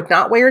ways that I would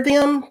not wear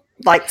them,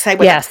 like say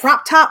with a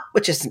crop top,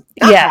 which is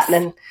not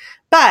happening.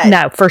 But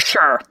no, for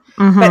sure.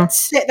 But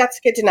that's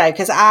good to know,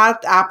 because I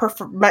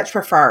much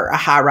prefer a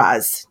high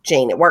rise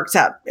jean. It works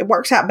out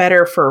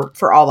better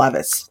for all of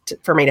us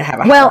for me to have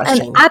a high rise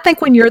jean. I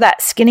think when you're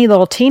that skinny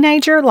little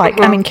teenager, like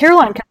I mean,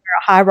 Caroline can wear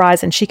a high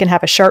rise and she can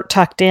have a shirt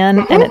tucked in,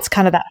 and it's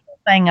kind of that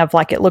thing of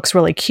like, it looks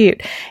really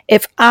cute.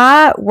 If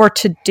I were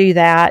to do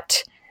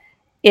that,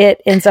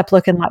 it ends up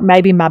looking like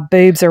maybe my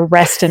boobs are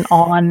resting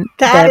on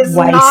the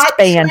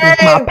waistband of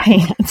my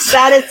pants.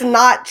 That is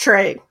not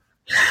true.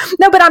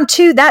 No, but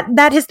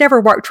that has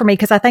never worked for me,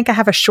 because I think I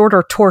have a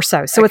shorter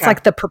torso. So it's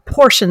like the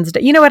proportions,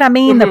 you know what I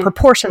mean? The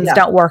proportions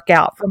don't work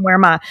out from where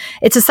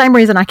it's the same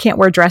reason I can't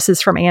wear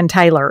dresses from Ann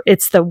Taylor.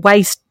 It's the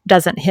waist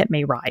doesn't hit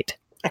me right.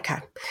 Okay.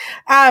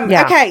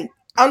 Okay.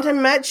 On to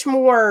much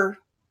more,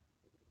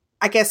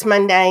 I guess,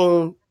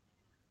 mundane,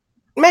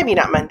 maybe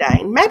not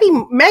mundane,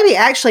 maybe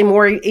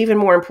actually even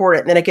more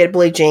important than a good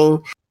blue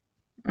jean.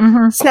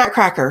 Snack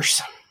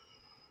crackers.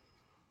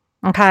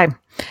 Okay.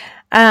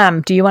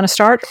 Do you want to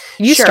start?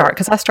 You sure. start,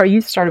 because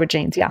you started with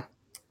jeans. Yeah.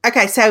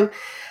 Okay. So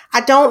I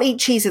don't eat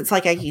Cheez-Its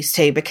like I used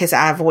to because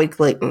I avoid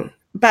gluten,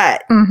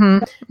 but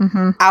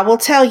I will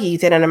tell you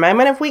that in a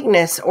moment of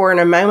weakness or in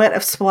a moment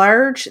of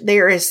splurge,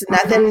 there is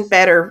nothing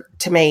better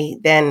to me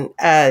than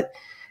a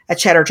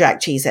cheddar jack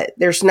Cheez-It.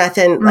 There's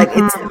nothing like,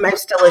 it's the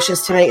most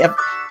delicious to me.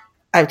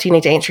 Do you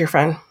need to answer your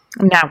phone?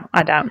 No,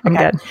 I don't. I'm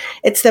good.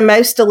 It's the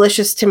most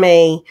delicious to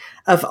me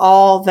of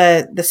all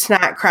the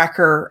snack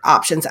cracker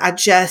options. I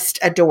just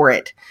adore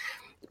it.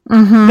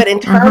 But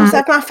in terms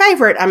of my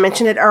favorite, I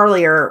mentioned it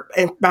earlier,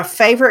 and my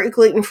favorite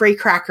gluten-free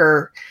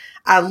cracker,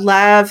 I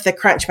love the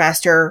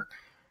Crunchmaster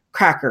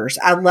crackers.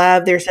 I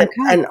love, there's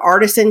an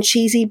artisan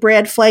cheesy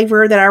bread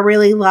flavor that I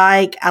really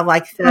like. I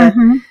like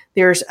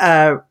There's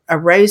a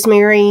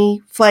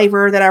rosemary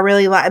flavor that I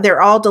really like.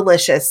 They're all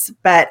delicious,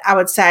 but I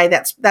would say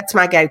that's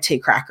my go-to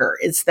cracker.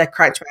 It's the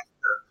Crunchmaster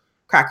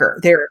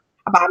cracker.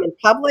 I buy them in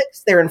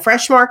Publix. They're in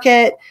Fresh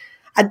Market.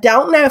 I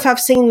don't know if I've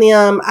seen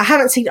them. I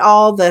haven't seen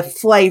all the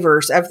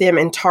flavors of them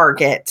in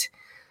Target,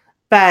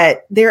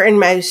 but they're in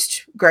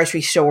most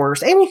grocery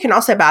stores, and you can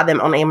also buy them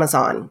on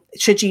Amazon.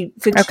 Should you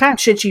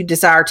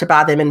desire to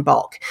buy them in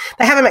bulk?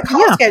 They have them at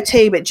Costco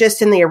too, but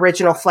just in the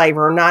original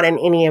flavor, not in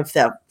any of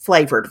the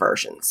flavored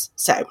versions.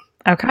 So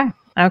okay.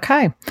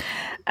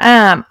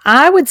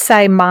 I would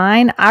say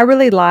mine. I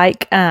really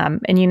like,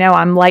 and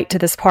I'm late to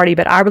this party,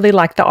 but I really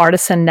like the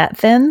Artisan Nut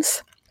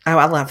Thins. Oh,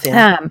 I love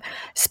them.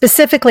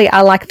 Specifically,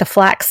 I like the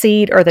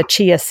flaxseed or the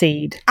chia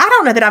seed. I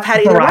don't know that I've had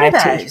either one of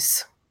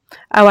those.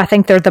 Oh, I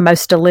think they're the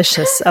most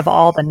delicious of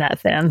all the nut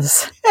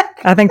thins.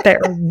 I think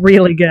they're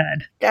really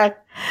good. Okay.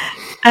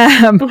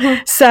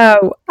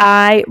 So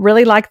I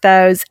really like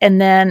those. And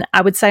then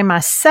I would say my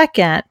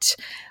second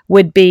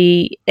would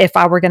be if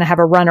I were going to have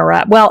a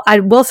runner-up. Well, I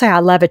will say I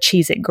love a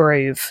Cheez-It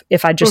Groove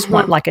if I just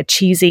want like a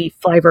cheesy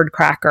flavored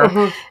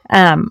cracker.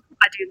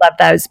 I do love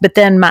those. But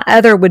then my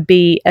other would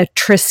be a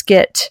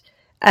Triscuit,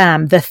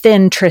 the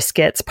thin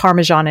Triscuits,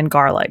 Parmesan and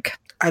garlic.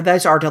 Oh,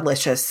 those are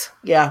delicious.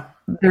 Yeah.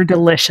 They're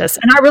delicious.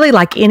 And I really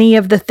like any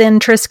of the thin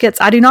Triscuits.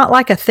 I do not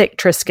like a thick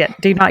Triscuit.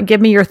 Do not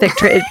give me your thick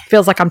Triscuit. It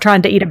feels like I'm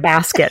trying to eat a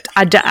basket.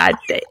 I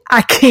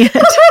can't.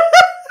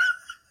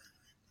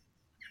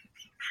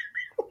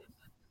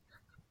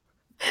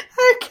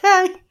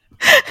 Okay.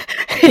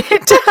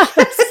 It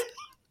does.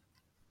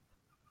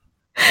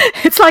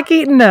 It's like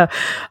eating a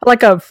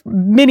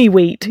mini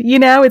wheat,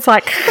 It's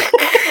like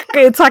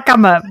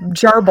I'm a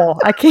gerbil.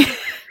 I can't.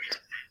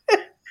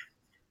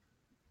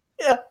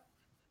 Yeah.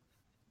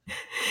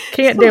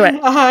 Can't do it.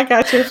 I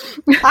got you.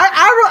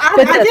 I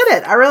get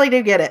it. I really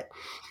do get it.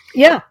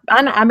 Yeah.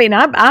 I'm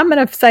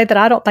going to say that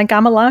I don't think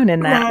I'm alone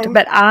in that. No.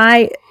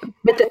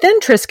 But the thin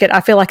Triscuit,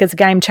 I feel like is a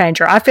game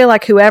changer. I feel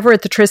like whoever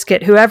at the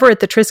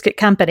Triscuit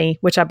company,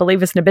 which I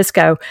believe is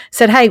Nabisco,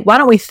 said, hey, why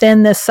don't we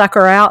thin this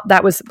sucker out?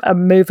 That was a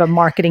move of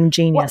marketing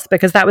genius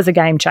because that was a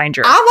game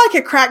changer. I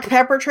like a cracked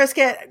pepper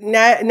Triscuit,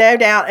 no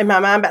doubt in my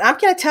mind. But I'm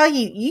going to tell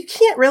you, you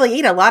can't really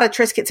eat a lot of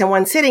Triscuits in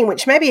one sitting,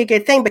 which may be a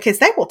good thing because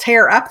they will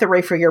tear up the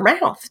roof of your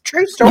mouth.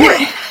 True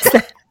story.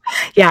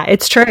 Yeah,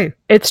 it's true.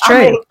 It's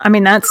true. I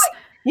mean that's...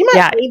 You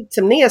might need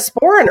some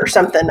Neosporin or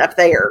something up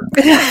there.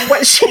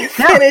 Once she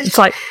finished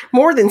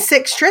more than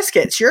 6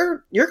 Triscuits,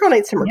 you're going to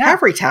need some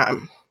recovery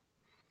time.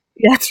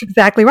 That's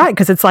exactly right,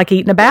 because it's like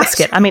eating a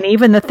basket. I mean,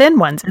 even the thin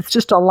ones, it's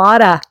just a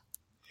lot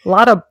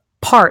of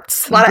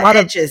parts, a lot of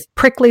edges,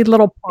 prickly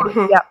little parts.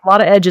 Yeah, a lot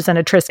of edges in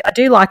a Triscuit. I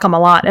do like them a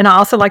lot, and I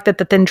also like that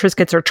the thin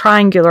Triscuits are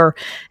triangular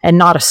and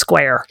not a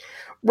square.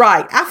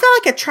 Right. I feel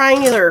like a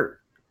triangular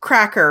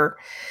cracker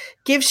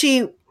gives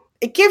you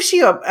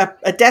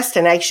a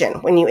destination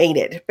when you eat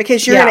it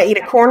because you're going to eat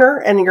a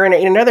corner and you're going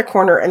to eat another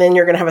corner and then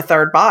you're going to have a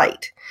third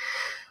bite.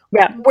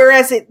 Yeah.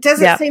 Whereas it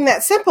doesn't seem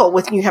that simple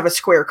when you have a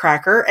square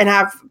cracker. And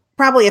I've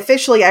probably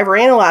officially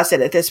overanalyzed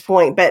it at this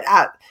point, but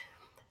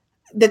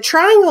the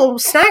triangle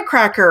snack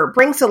cracker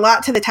brings a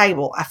lot to the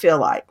table, I feel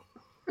like.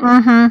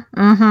 I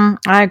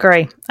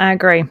agree.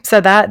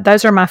 So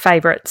those are my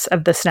favorites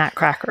of the snack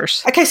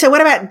crackers. Okay. So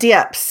what about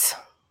dips?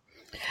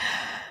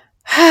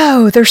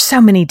 Oh, there's so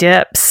many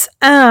dips.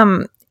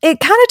 It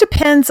kind of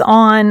depends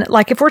on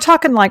if we're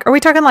talking are we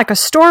talking like a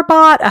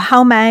store-bought, a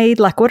homemade?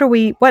 Like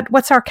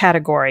what's our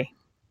category?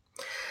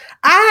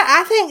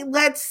 I think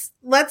let's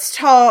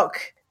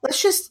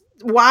just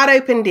wide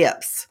open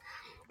dips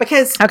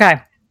because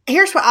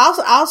here's what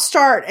I'll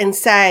start and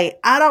say,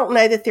 I don't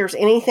know that there's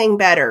anything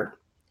better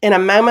in a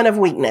moment of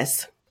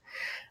weakness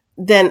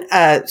than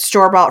a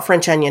store-bought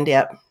French onion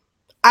dip.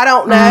 I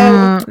don't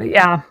know.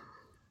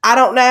 I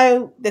don't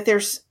know that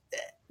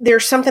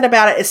there's something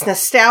about it. It's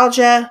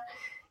nostalgia.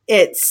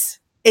 It's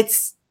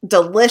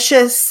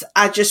delicious.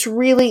 I just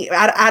really,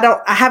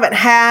 I haven't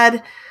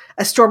had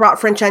a store-bought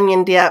French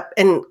onion dip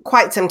in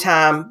quite some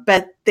time,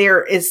 but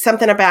there is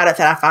something about it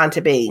that I find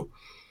to be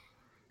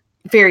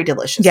very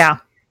delicious. Yeah.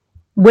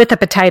 With a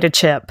potato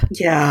chip.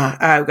 Yeah.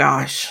 Oh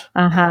gosh.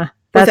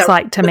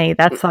 That's to me,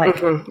 that's like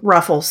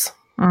Ruffles.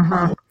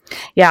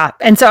 Yeah.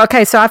 And so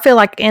I feel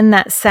like in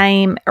that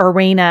same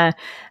arena,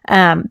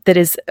 that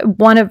is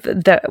one of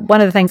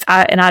the things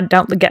I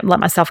don't let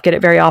myself get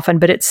it very often,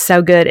 but it's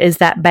so good is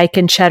that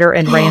bacon cheddar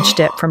and ranch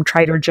dip from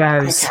Trader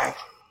Joe's. Okay.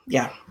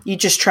 Yeah. You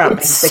just trumped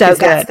me. So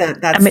good.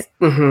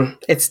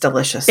 It's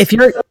delicious. If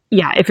you're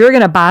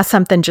going to buy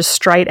something just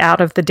straight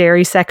out of the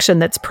dairy section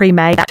that's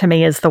pre-made, that to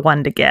me is the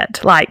one to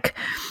get. Like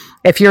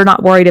if you're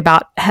not worried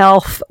about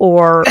health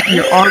or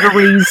your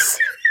arteries,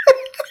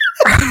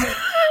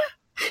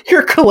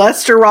 your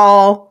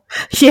cholesterol.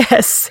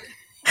 Yes.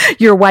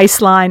 Your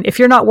waistline. If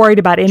you're not worried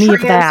about any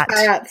of that.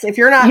 Fats, if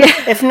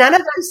none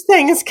of those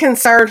things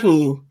concern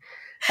you,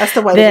 that's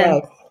the way to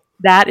go.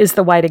 That is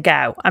the way to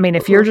go. I mean,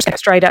 if you're just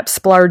straight up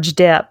splurge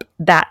dip,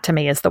 that to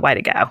me is the way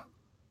to go.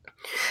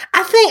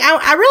 I think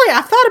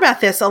I've thought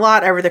about this a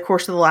lot over the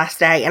course of the last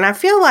day, and I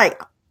feel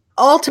like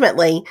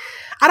ultimately,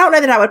 I don't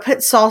know that I would put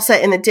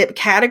salsa in the dip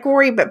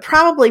category, but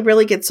probably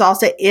really good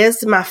salsa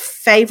is my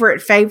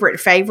favorite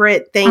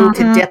thing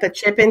to dip a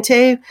chip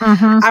into.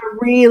 I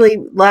really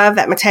love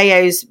that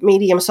Mateo's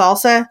medium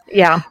salsa.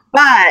 Yeah.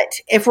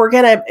 But if we're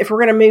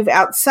gonna move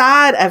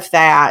outside of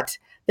that,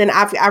 then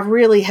I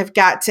really have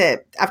got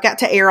to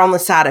err on the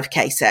side of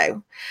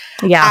queso.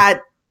 Yeah.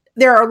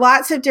 There are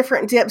lots of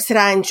different dips that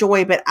I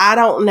enjoy, but I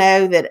don't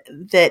know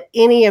that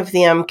any of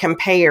them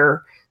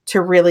compare to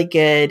really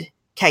good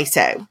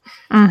queso.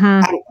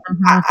 I'm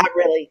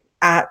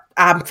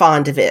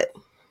fond of it.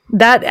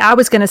 That I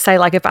was going to say,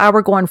 like, if I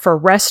were going for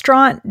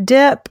restaurant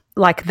dip,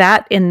 like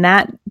that in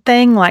that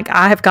thing, like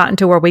I have gotten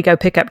to where we go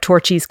pick up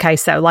Torchy's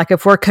queso. Like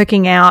if we're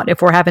cooking out,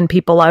 if we're having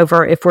people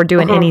over, if we're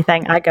doing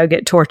anything, I go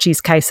get Torchy's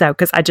queso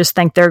because I just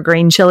think their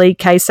green chili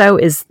queso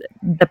is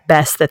the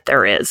best that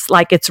there is.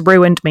 Like it's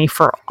ruined me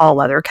for all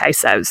other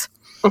quesos.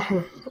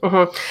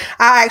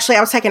 I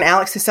was taking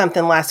Alex to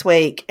something last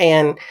week,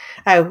 and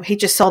he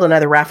just sold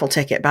another raffle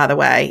ticket. By the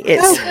way,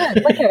 it's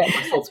look at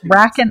it. It's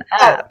racking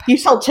up. You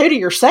sold 2 to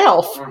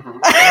yourself.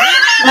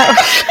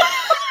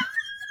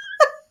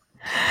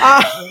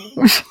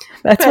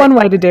 That's one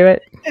way to do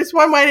it. It's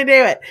one way to do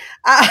it.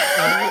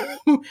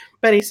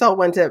 But he sold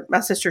one to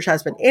my sister's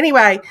husband.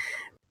 Anyway,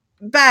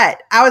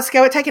 but I was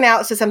taking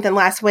Alex to something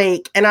last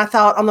week, and I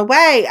thought on the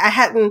way,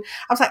 I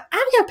was like,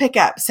 I'm going to pick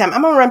up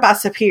I'm going to run by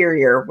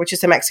Superior, which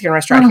is a Mexican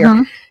restaurant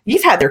here.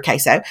 You've had their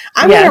queso.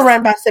 I'm going to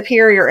run by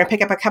Superior and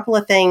pick up a couple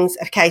of things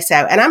of queso.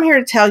 And I'm here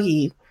to tell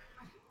you,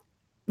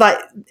 like,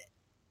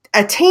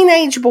 a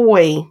teenage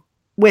boy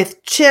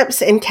with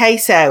chips and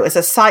queso is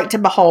a sight to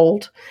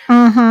behold.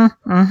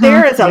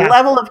 There is a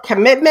level of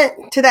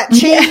commitment to that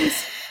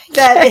cheese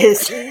that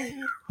is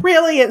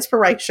really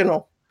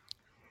inspirational.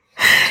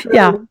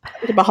 Yeah.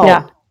 To behold.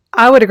 Yeah.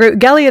 I would agree.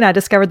 Gelly and I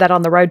discovered that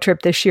on the road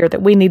trip this year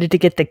that we needed to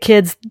get the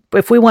kids,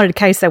 if we wanted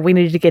queso, we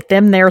needed to get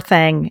them their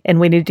thing and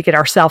we needed to get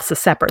ourselves a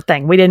separate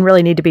thing. We didn't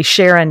really need to be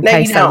sharing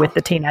queso with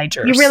the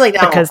teenagers. You really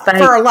don't. Because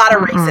for a lot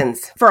of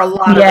reasons. For a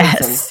lot of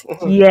reasons.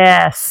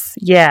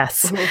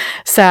 Yes.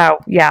 So,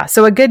 yeah.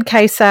 So a good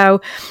queso.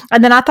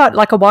 And then I thought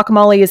like a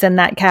guacamole is in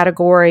that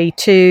category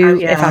too.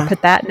 If I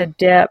put that in a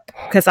dip,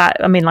 because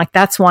I mean, like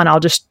that's one I'll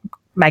just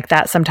make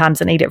that sometimes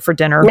and eat it for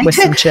dinner with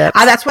some chips.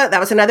 That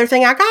was another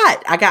thing I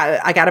got. I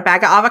got a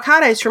bag of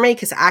avocados for me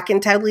because I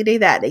can totally do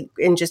that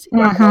and just eat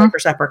guacamole for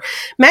supper.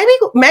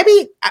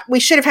 Maybe we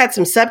should have had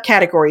some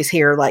subcategories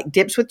here, like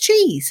dips with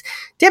cheese,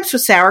 dips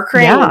with sour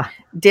cream,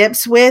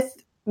 dips with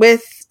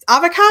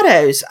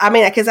avocados. I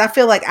mean, because I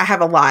feel like I have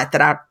a lot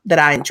that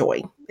I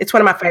enjoy. It's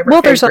one of my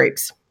favorite food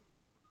groups.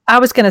 I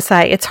was going to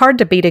say it's hard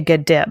to beat a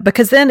good dip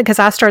because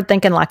I started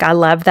thinking like I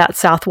love that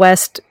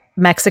Southwest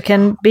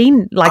Mexican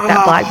bean, like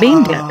that black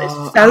bean dip is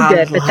so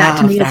good, but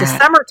that to me is a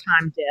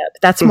summertime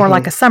dip. That's more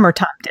like a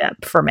summertime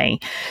dip for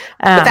me.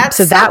 But that's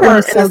so that one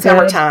is so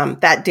summertime.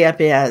 That dip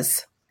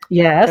is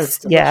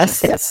yes.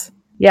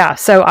 Yeah.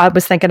 So I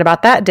was thinking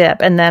about that dip,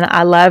 and then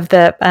I love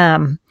the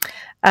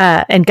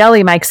and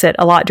Gully makes it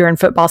a lot during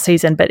football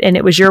season. And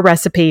it was your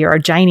recipe or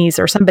Janie's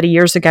or somebody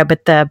years ago,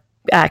 but the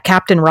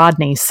Captain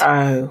Rodney's.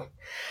 Oh,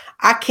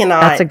 I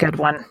cannot. That's a good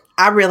one.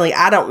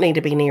 I don't need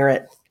to be near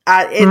it.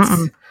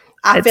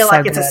 I feel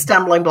like it's a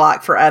stumbling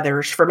block for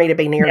others for me to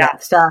be near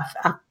that stuff.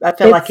 I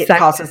feel like it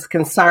causes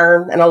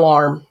concern and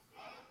alarm.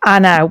 I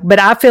know, but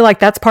I feel like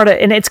that's part of,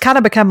 and it's kind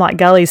of become like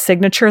Gully's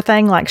signature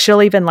thing. Like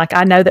she'll even like,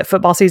 I know that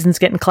football season's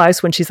getting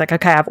close when she's like,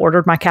 okay, I've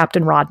ordered my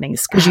Captain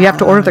Rodney's because you have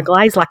to order the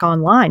glaze like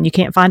online. You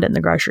can't find it in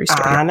the grocery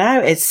store. I know.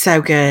 It's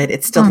so good.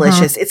 It's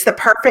delicious. It's the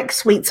perfect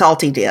sweet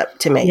salty dip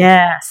to me.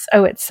 Yes.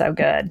 Oh, it's so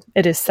good.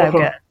 It is so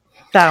good.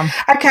 So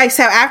okay,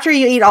 so after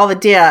you eat all the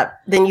dip,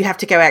 then you have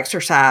to go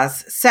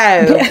exercise.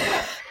 So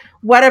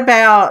what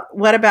about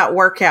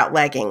workout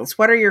leggings?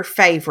 What are your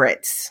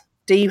favorites?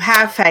 Do you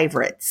have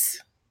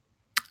favorites?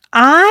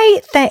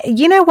 I think,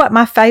 you know what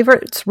my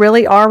favorites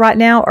really are right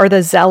now are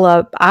the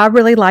Zella. I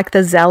really like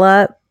the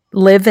Zella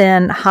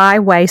live-in high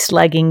waist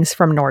leggings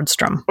from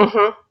Nordstrom.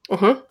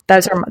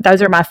 Those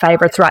are my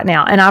favorites right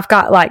now. And I've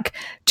got like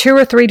 2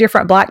 or 3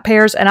 different black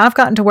pairs, and I've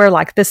gotten to wear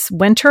like this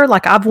winter,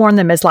 like I've worn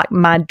them as like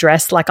my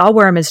dress, like I'll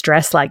wear them as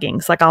dress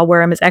leggings. Like I'll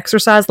wear them as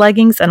exercise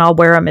leggings and I'll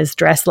wear them as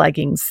dress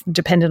leggings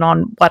depending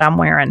on what I'm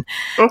wearing.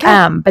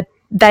 Okay. But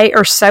they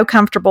are so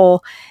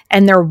comfortable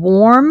and they're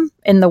warm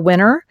in the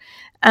winter.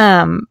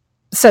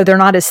 So they're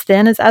not as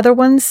thin as other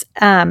ones.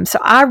 So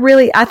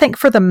I think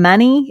for the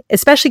money,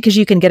 especially because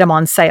you can get them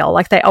on sale,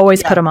 like they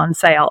always put them on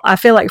sale. I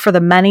feel like for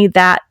the money,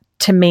 that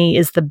to me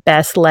is the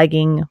best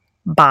legging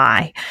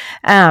buy.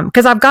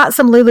 Cause I've got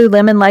some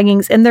Lululemon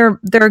leggings and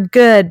they're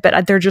good,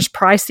 but they're just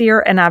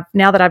pricier. And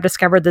now that I've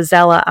discovered the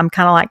Zella, I'm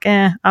kind of like,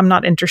 I'm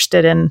not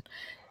interested in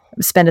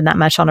spending that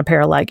much on a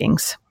pair of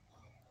leggings.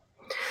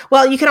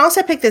 Well, you can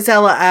also pick the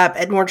Zella up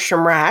at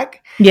Nordstrom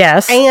Rack.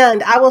 Yes.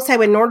 And I will say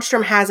when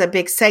Nordstrom has a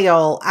big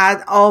sale,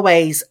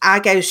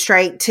 I go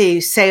straight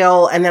to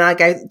sale and then I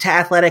go to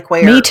athletic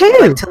wear. Me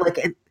too. To look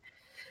at.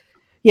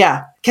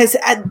 Yeah, because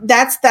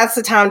that's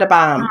the time to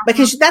buy them,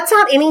 because that's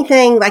not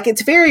anything like,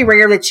 it's very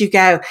rare that you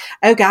go,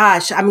 oh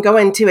gosh, I'm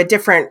going to a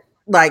different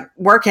like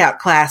workout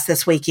class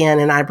this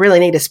weekend and I really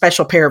need a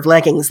special pair of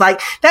leggings.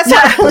 Like that's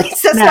not really,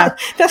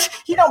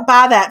 you don't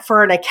buy that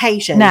for an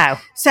occasion. No.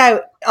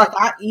 So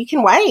like you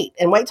can wait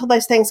till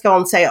those things go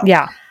on sale.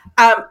 Yeah.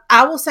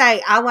 I will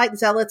say I like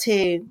Zella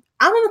too.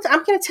 I'm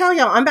going to tell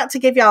y'all, I'm about to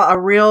give y'all a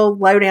real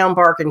lowdown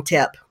bargain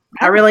tip.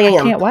 I really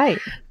am. I can't wait.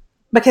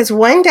 Because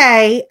one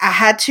day I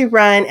had to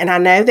run, and I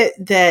know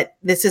that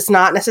this is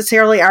not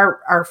necessarily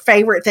our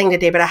favorite thing to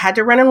do, but I had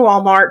to run in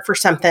Walmart for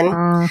something,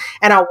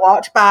 and I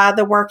walked by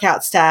the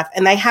workout stuff,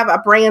 and they have a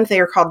brand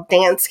there called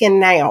Danskin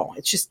Now.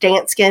 It's just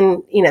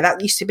Danskin,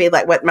 that used to be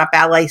like what my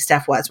ballet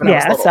stuff was when I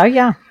was little. So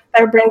yeah.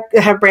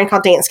 They have a brand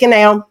called Danskin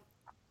Now.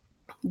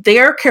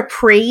 Their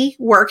capri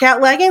workout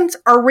leggings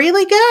are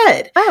really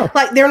good. Oh.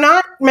 Like they're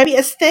not maybe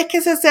as thick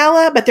as a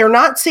Zella, but they're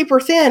not super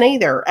thin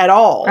either at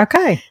all.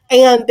 Okay.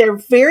 And they're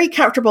very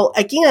comfortable.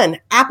 Again,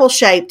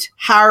 apple-shaped,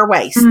 higher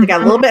waist. They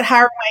got a little bit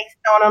higher waist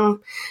on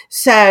them.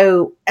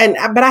 So,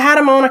 but I had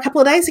them on a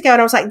couple of days ago and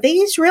I was like,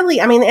 these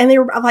really, and they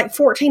were like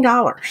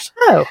 $14.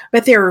 Oh.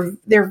 But they're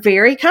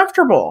very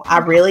comfortable. I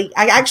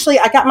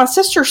got my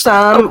sister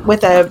some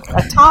with a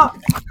top.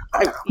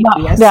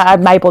 Yes. Yeah,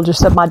 Mabel just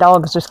said my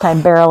dogs just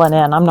came barreling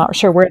in. I'm not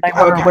sure where they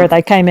were, where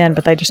they came in,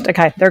 but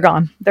they're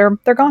gone. They're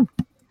gone.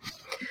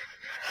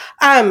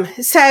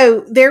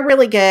 So they're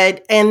really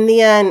good. And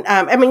then,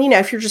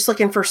 if you're just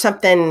looking for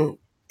something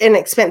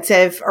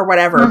inexpensive or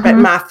whatever, but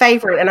my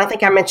favorite, and I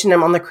think I mentioned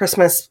them on the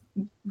Christmas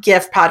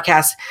gift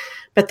podcast,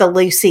 but the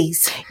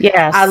Lucy's.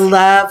 Yes. I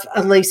love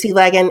a Lucy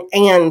legging,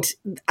 and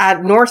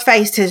North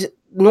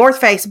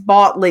Face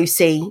bought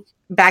Lucy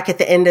back at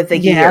the end of the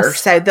year.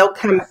 So they'll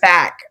come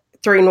back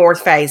through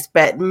North Face,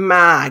 but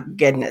my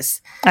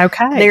goodness.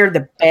 Okay. They're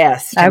the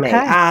best to me.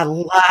 I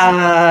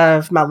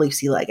love my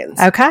Lucy leggings.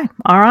 Okay.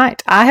 All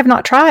right. I have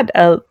not tried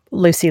a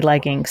Lucy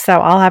legging, so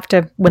I'll have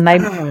to, when they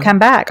come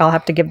back, I'll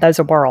have to give those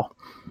a whirl.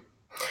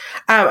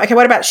 Okay.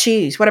 What about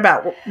shoes? What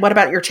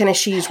about your tennis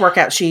shoes,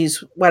 workout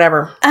shoes,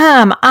 whatever?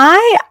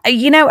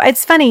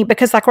 It's funny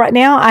because like right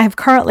now I have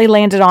currently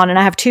landed on, and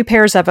I have 2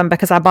 pairs of them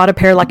because I bought a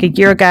pair like a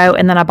year ago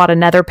and then I bought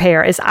another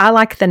pair. I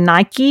like the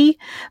Nike,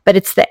 but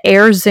it's the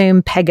Air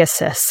Zoom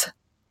Pegasus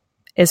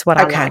is what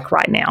I like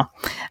right now.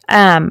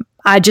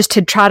 I just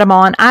had tried them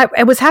on.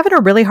 I was having a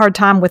really hard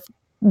time with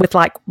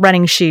like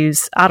running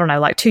shoes, I don't know,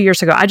 like 2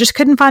 years ago. I just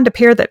couldn't find a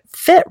pair that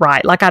fit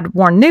right. Like I'd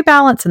worn New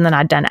Balance and then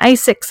I'd done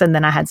Asics and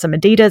then I had some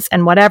Adidas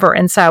and whatever.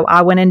 And so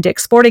I went into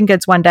Dick's Sporting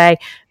Goods one day,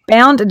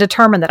 bound and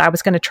determined that I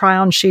was going to try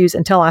on shoes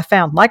until I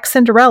found, like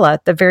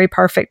Cinderella, the very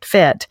perfect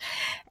fit.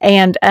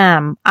 And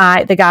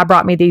the guy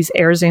brought me these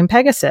Air Zoom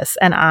Pegasus,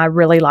 and I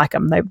really like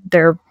them.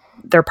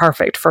 They're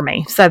perfect for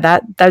me. So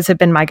those have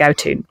been my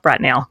go-to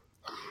right now.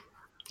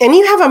 And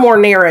you have a more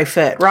narrow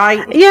foot,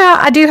 right? Yeah,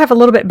 I do have a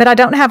little bit, but I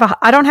don't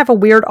have a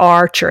weird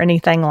arch or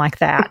anything like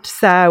that.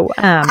 So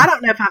I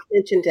don't know if I've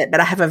mentioned it, but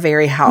I have a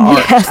very high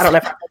arch. Yes. I don't know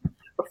if I've mentioned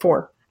it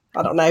before.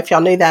 I don't know if y'all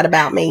knew that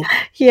about me.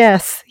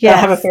 Yes. I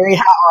have a very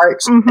high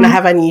arch, and I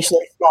have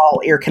unusually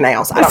small ear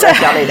canals. I don't know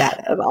if y'all knew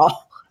that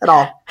at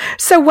all.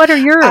 So what are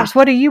yours?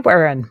 What are you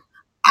wearing?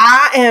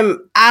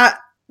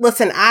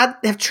 Listen, I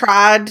have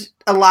tried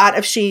a lot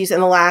of shoes in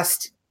the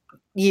last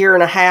year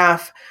and a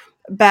half,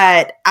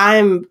 but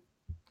I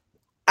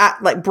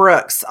like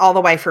Brooks all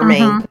the way for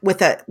me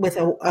with I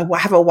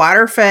have a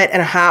wider foot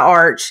and a high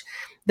arch.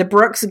 The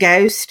Brooks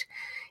Ghost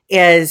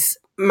is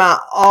my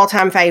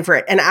all-time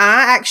favorite. And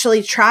I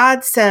actually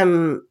tried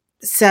some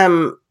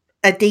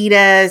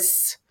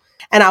Adidas,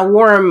 and I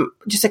wore them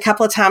just a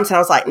couple of times and I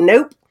was like,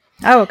 nope.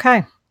 Oh,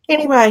 okay.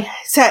 Anyway,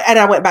 and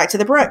I went back to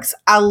the Brooks.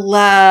 I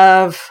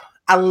love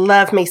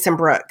me some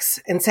Brooks.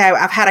 And so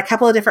I've had a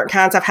couple of different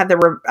kinds. I've had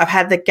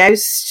the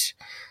Ghost,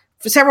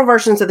 for several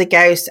versions of the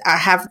Ghost. I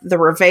have the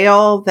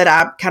Reveal that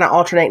I kind of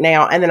alternate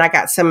now. And then I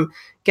got some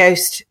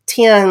Ghost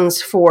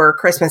 10s for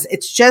Christmas.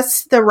 It's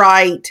just the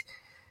right,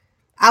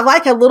 I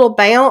like a little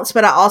bounce,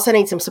 but I also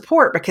need some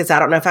support because I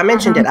don't know if I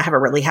mentioned it. I have a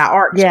really high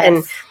arch. Yes.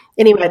 And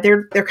anyway,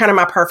 they're kind of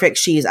my perfect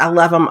shoes. I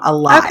love them a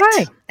lot.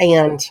 Okay.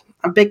 And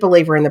I'm a big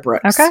believer in the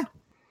Brooks. Okay.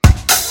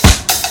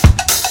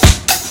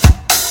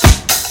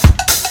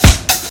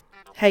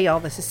 Hey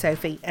y'all, this is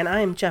Sophie, and I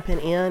am jumping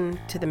in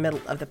to the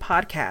middle of the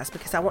podcast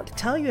because I want to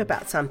tell you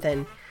about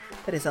something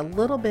that is a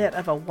little bit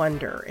of a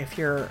wonder if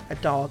you're a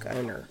dog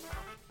owner.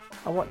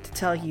 I want to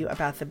tell you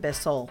about the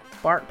Bissell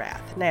Bark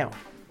Bath. Now,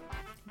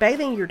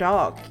 bathing your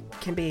dog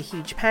can be a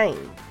huge pain.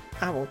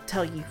 I will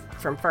tell you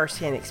from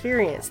firsthand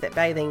experience that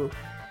bathing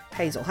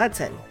Hazel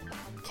Hudson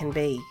can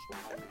be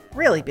a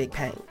really big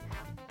pain.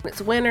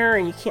 It's winter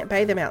and you can't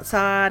bathe them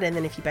outside, and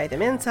then if you bathe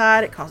them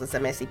inside, it causes a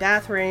messy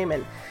bathroom,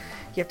 and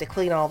you have to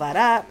clean all that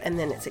up, and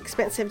then it's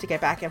expensive to go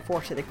back and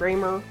forth to the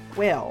groomer.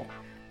 Well,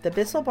 the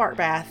Bissell Bark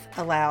Bath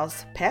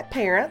allows pet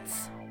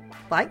parents,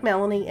 like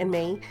Melanie and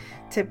me,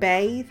 to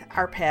bathe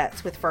our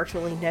pets with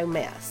virtually no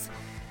mess,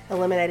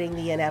 eliminating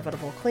the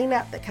inevitable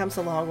cleanup that comes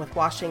along with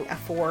washing a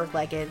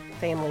 4-legged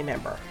family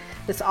member.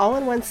 This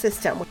all-in-one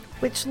system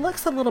which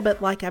looks a little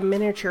bit like a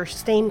miniature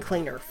steam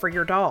cleaner for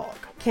your dog.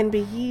 Can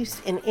be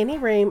used in any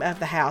room of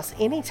the house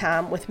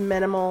anytime with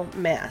minimal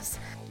mess.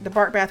 The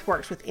Bark Bath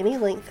works with any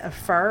length of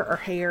fur or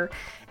hair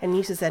and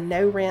uses a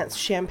no-rinse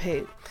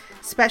shampoo.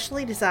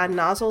 Specially designed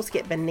nozzles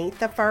get beneath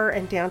the fur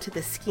and down to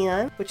the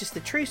skin, which is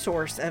the true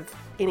source of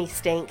any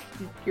stink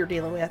you're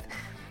dealing with,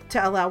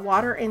 to allow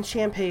water and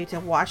shampoo to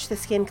wash the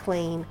skin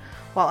clean,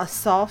 while a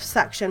soft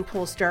suction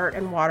pulls dirt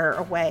and water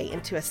away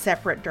into a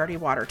separate dirty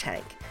water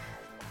tank.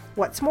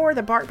 What's more,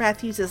 the Bark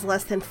Bath uses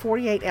less than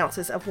 48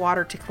 ounces of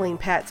water to clean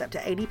pets up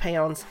to 80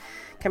 pounds,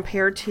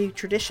 compared to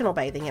traditional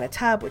bathing in a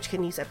tub, which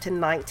can use up to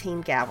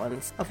 19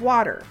 gallons of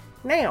water.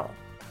 Now,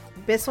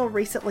 Bissell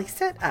recently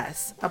sent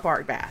us a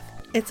Bark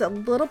Bath. It's a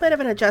little bit of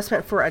an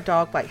adjustment for a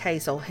dog like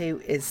Hazel, who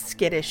is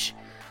skittish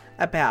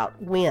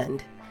about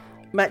wind,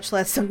 much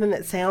less something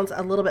that sounds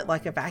a little bit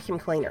like a vacuum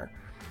cleaner.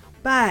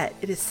 But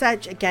it is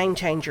such a game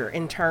changer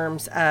in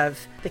terms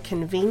of the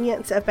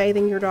convenience of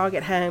bathing your dog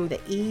at home, the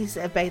ease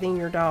of bathing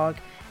your dog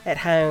at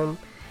home,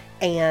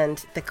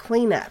 and the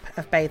cleanup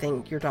of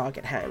bathing your dog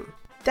at home.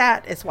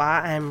 That is why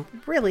I'm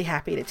really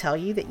happy to tell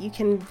you that you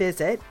can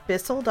visit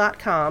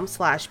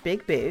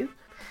Bissell.com/BigBoo.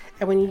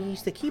 And when you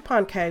use the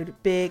coupon code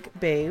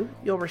BIGBOO,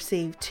 you'll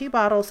receive 2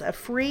 bottles of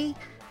free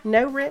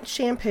no-rinse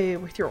shampoo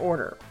with your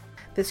order.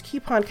 This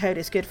coupon code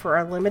is good for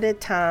a limited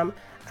time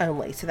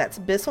only. So that's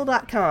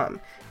Bissell.com,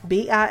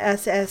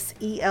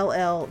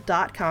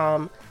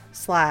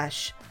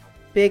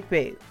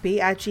 BISSELL.com/BigBoo,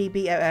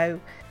 BIGBOO,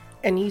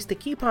 and use the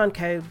coupon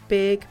code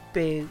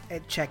BIGBOO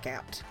at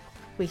checkout.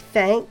 We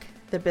thank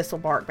the Bissell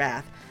Bark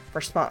Bath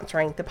for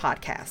sponsoring the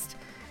podcast.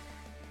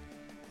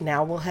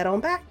 Now we'll head on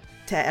back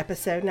to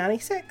episode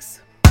 96.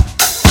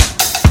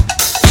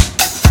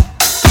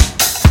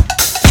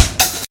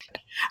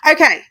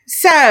 Okay,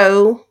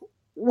 so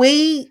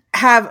we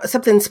have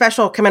something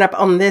special coming up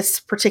on this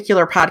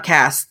particular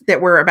podcast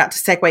that we're about to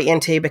segue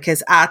into,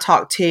 because I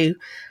talked to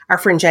our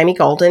friend Jamie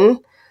Golden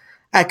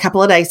a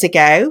couple of days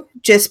ago,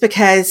 just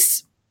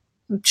because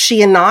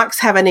she and Knox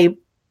have a new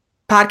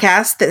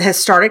podcast that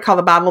has started called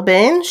The Bible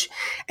Binge.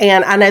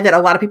 And I know that a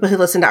lot of people who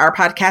listen to our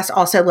podcast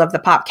also love the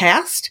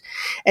podcast.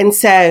 And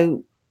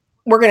so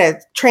we're going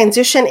to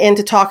transition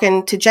into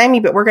talking to Jamie,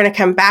 but we're going to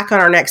come back on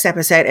our next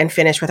episode and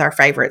finish with our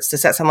favorites.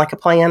 Does that sound like a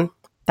plan?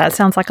 That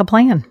sounds like a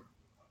plan.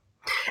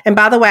 And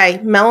by the way,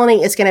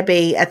 Melanie is going to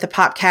be at the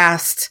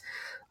podcast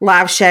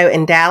live show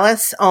in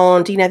Dallas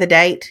on, do you know the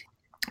date?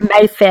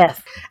 May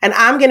 5th. And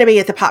I'm going to be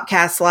at the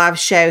podcast live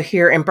show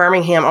here in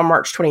Birmingham on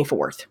March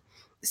 24th.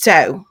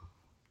 So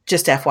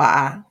just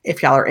FYI,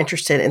 if y'all are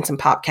interested in some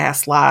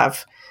podcast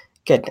live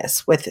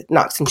goodness with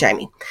Knox and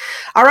Jamie.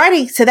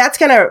 Alrighty, so that's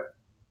going to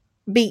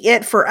be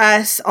it for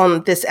us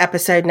on this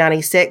episode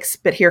 96,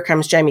 but here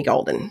comes Jamie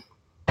Golden.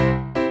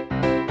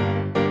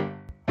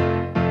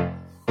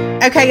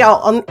 Okay,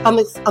 y'all, on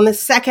the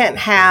second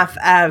half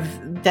of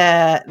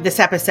this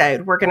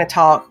episode, we're going to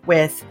talk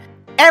with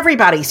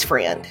everybody's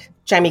friend,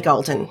 Jamie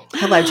Golden.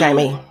 Hello,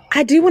 Jamie.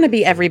 I do want to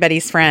be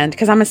everybody's friend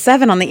because I'm a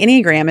 7 on the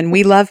Enneagram and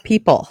we love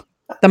people.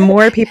 The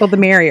more people, the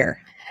merrier.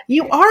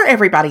 You are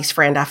everybody's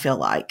friend, I feel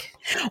like.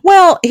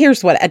 Well,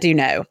 here's what I do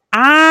know.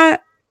 I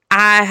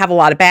have a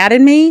lot of bad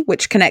in me,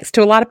 which connects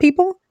to a lot of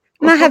people.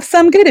 And I have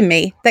some good in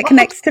me that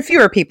connects to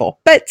fewer people,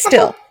 but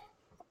still.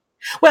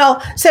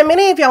 Well, so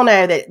many of y'all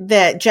know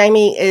that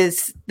Jamie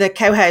is the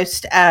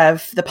co-host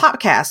of the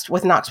podcast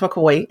with Knox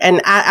McCoy.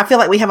 And I feel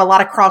like we have a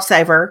lot of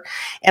crossover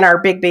in our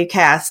Big Boo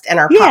cast and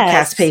our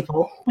podcast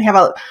people. We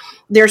have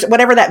there's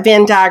whatever that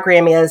Venn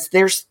diagram is,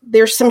 there's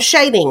some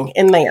shading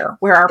in there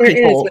where our there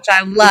people. Is, which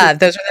I love.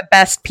 Those are the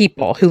best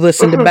people who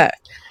listen to both.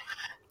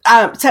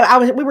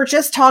 We were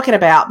just talking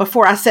about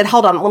before I said,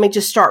 hold on, let me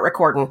just start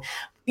recording.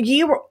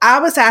 I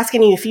was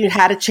asking you if you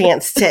had a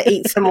chance to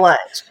eat some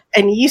lunch,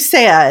 and you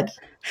said,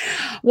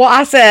 well,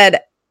 I said,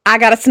 I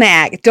got a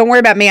snack. Don't worry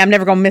about me. I'm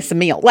never going to miss a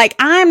meal. Like,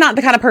 I'm not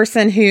the kind of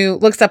person who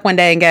looks up one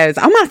day and goes,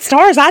 oh my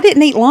stars, I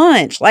didn't eat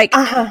lunch. Like,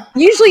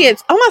 usually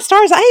it's, oh my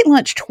stars, I ate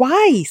lunch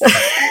twice.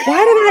 Why did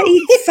I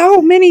eat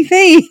so many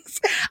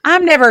things? You're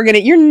never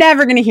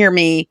going to hear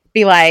me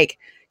be like,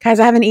 guys,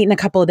 I haven't eaten a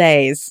couple of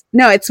days.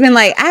 No, it's been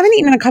like, I haven't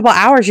eaten in a couple of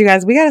hours, you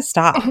guys. We got to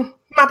stop.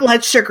 My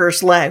blood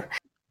sugar's low.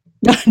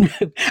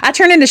 I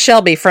turn into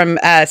Shelby from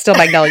Still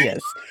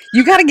Magnolias.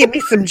 You got to give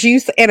me some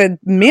juice and a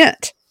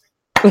mint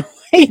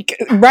like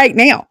right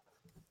now.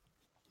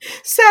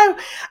 So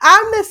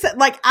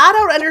I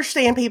don't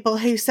understand people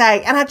who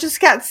say, and I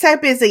just got so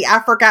busy,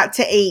 I forgot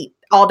to eat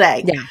all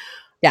day.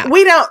 Yeah.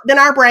 We don't, then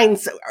our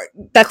brains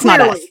that's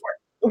not us.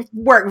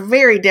 Work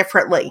very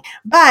differently.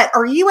 But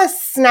are you a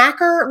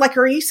snacker? Like,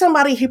 are you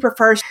somebody who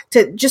prefers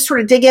to just sort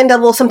of dig into a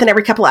little something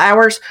every couple of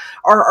hours?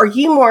 Or are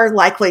you more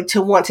likely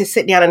to want to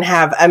sit down and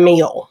have a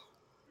meal?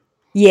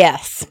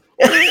 Yes.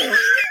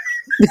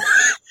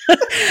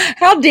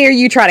 How dare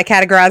you try to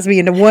categorize me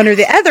into one or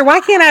the other? Why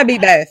can't I be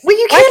both? Well,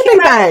 you can be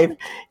both.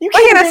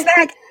 Why can't I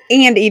snack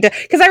and eat?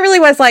 Because I really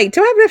was like,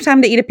 do I have enough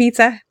time to eat a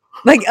pizza?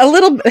 Like a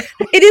little,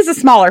 it is a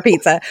smaller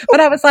pizza. But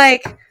I was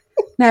like,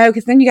 No,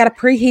 because then you got to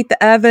preheat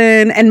the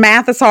oven, and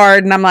math is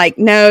hard. And I'm like,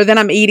 no, then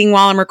I'm eating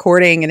while I'm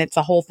recording, and it's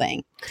a whole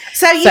thing.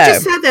 So you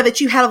just said though that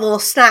you had a little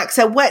snack.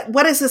 So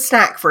what is a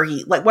snack for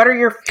you? Like, what are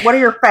your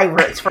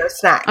favorites for a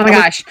snack? Oh my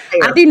gosh,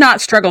 I do not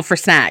struggle for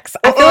snacks.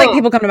 I feel like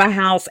people come to my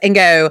house and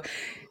go,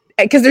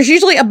 because there's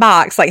usually a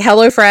box like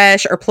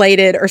HelloFresh or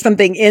Plated or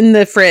something in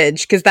the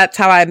fridge, because that's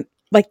how I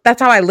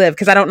live,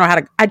 because I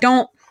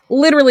don't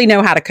literally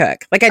know how to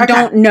cook. Like, I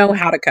don't know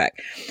how to cook.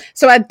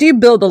 So I do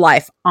build a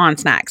life on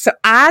snacks. So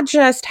I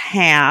just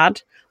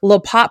had a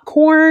little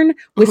popcorn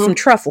with some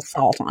truffle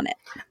salt on it.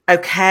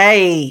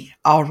 Okay.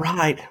 All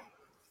right.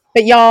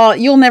 But y'all,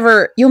 you'll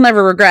never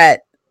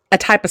regret a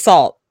type of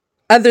salt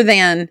other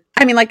than,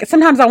 I mean, like,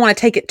 sometimes I want to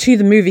take it to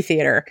the movie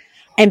theater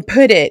and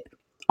put it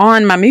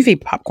on my movie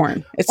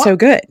popcorn. It's so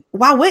good.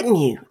 Why wouldn't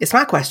you? It's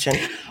my question.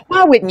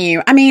 Why wouldn't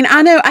you? I mean,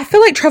 I feel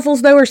like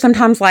truffles though are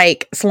sometimes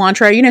like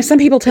cilantro. You know, some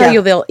people tell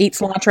you they'll eat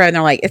cilantro and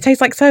they're like, it tastes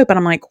like soap. And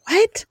I'm like,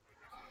 what?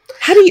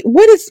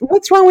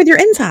 What's wrong with your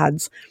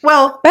insides?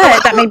 Well,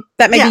 but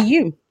that may be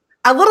you.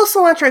 A little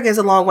cilantro goes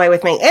a long way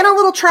with me, and a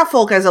little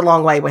truffle goes a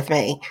long way with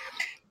me.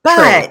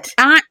 But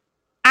true.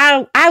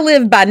 I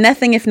live by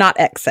nothing if not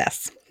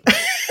excess.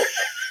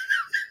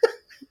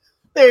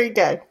 There you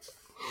go.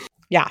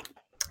 Yeah.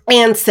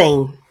 And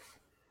scene.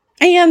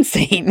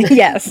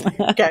 Yes.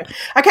 Okay.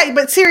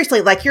 But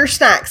seriously, like your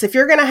snacks, if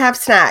you're going to have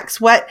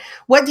snacks, what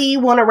do you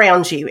want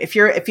around you? If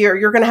you're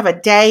going to have a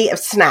day of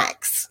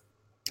snacks.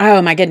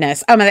 Oh my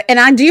goodness. And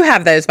I do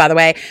have those, by the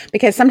way,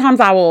 because sometimes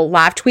I will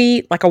live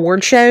tweet like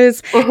award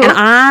shows and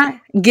I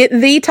get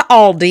thee to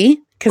Aldi,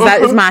 because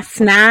that is my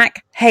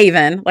snack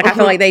haven. Like, I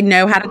feel like they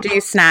know how to do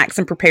snacks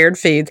and prepared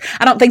foods.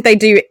 I don't think they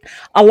do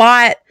a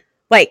lot.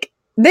 Like,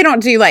 they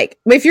don't do, like,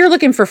 if you're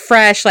looking for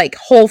fresh, like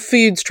Whole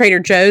Foods, Trader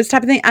Joe's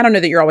type of thing, I don't know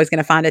that you're always going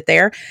to find it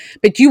there,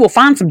 but you will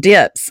find some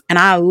dips, and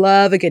I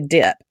love a good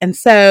dip. And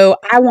so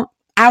I want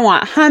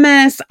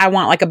hummus. I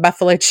want like a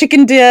buffalo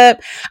chicken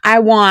dip. I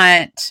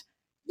want,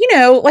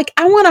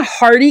 I want a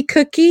hearty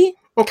cookie.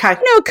 Okay.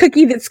 A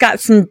cookie that's got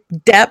some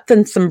depth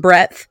and some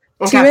breadth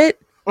to it.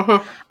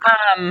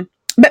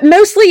 But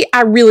mostly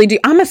I really do.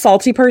 I'm a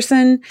salty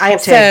person. I am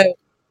too. So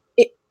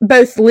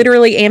both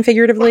literally and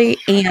figuratively.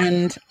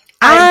 And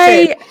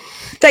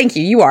thank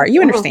you. You are.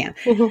 You understand.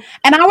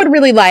 And I would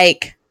really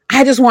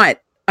I just want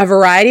a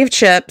variety of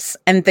chips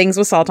and things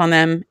with salt on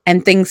them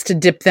and things to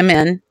dip them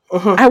in.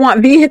 I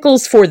want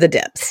vehicles for the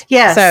dips.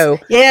 Yes. So,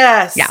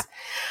 yes. Yeah.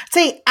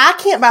 See, I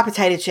can't buy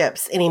potato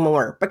chips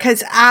anymore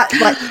because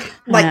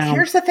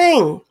here's the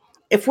thing.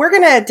 If we're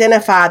going to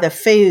identify the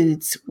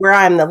foods where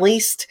I'm the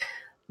least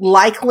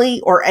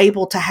likely or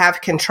able to have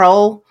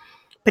control,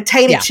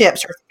 potato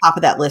chips are at the top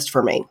of that list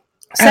for me.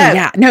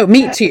 So, no,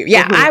 me too.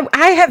 Yeah.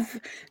 I have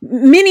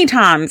many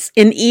times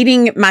in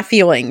eating my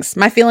feelings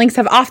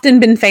have often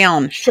been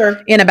found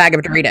in a bag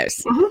of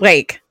Doritos.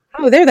 Like,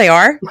 oh, there they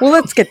are. Well,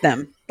 let's get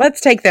them.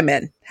 Let's take them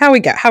in. How we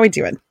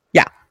doing?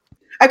 Yeah.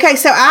 Okay.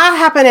 So I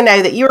happen to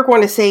know that you are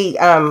going to see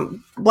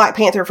Black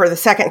Panther for the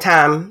second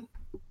time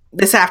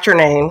this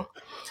afternoon.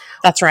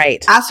 That's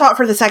right. I saw it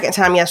for the second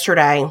time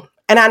yesterday.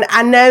 And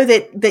I know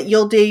that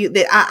you'll do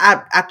that.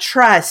 I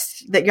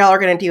trust that y'all are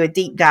going to do a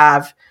deep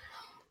dive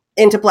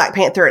into Black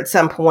Panther at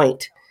some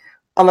point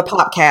on the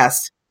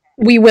podcast.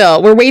 We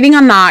will. We're waiting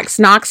on Knox.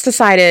 Knox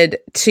decided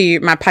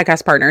my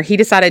podcast partner, he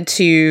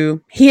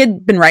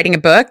had been writing a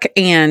book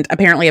and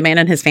apparently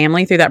abandoned his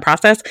family through that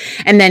process.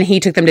 And then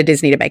he took them to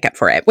Disney to make up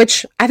for it,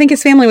 which I think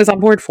his family was on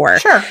board for.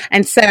 Sure.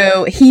 And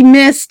so he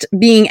missed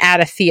being at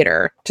a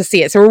theater to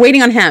see it. So we're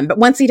waiting on him. But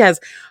once he does,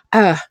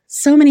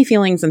 so many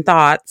feelings and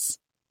thoughts.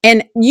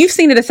 And you've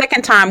seen it a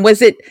second time.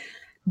 Was it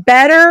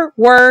better,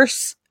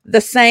 worse, the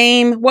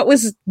same? What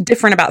was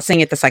different about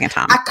seeing it the second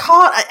time?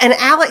 And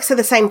Alex said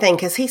the same thing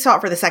because he saw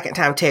it for the second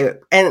time too.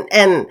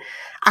 And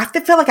I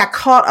feel like I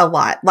caught a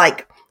lot.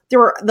 Like there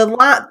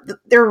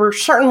were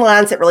certain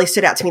lines that really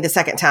stood out to me the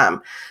second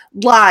time.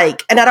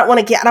 Like, and I don't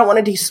want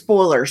to do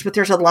spoilers, but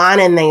there's a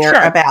line in there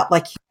about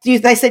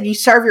they said you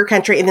serve your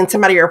country, and then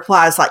somebody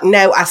replies like,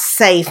 "No, I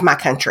save my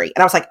country."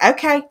 And I was like,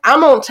 okay, I'm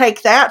going to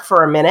take that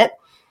for a minute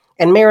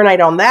and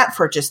marinate on that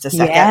for just a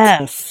second.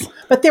 Yes.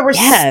 But there's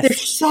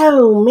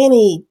so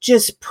many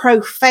just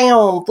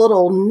profound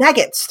little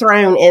nuggets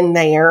thrown in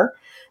there,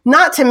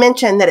 not to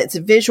mention that it's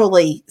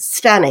visually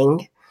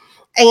stunning.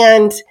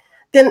 And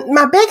then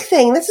my big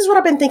thing, this is what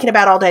I've been thinking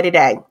about all day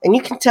today, and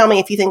you can tell me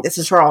if you think this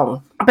is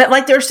wrong.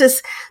 But there's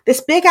this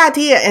big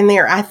idea in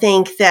there, I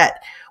think,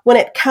 that when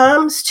it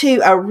comes to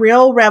a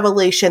real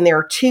revolution, there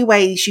are two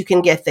ways you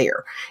can get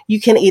there.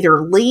 You can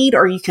either lead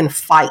or you can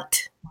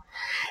fight.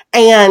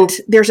 And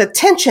there's a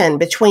tension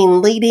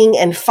between leading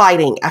and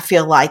fighting, I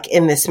feel like,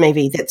 in this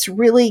movie that's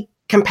really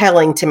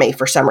compelling to me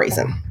for some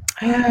reason.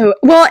 Oh,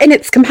 well, and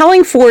it's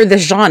compelling for the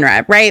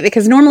genre, right?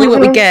 Because normally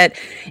what we get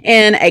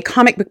in a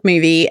comic book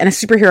movie and a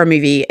superhero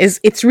movie is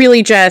it's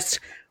really just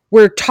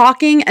we're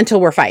talking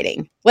until we're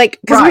fighting. Like,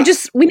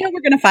 because we know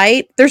we're going to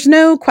fight. There's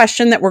no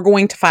question that we're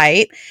going to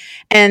fight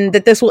and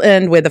that this will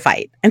end with a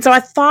fight. And so I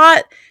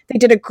thought they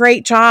did a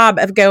great job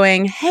of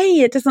going,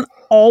 hey, it doesn't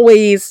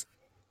always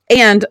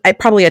and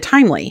probably a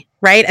timely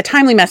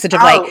message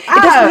of like, it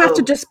doesn't have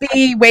to just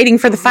be waiting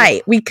for the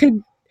fight. We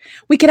could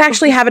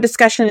actually have a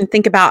discussion and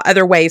think about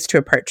other ways to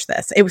approach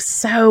this. It was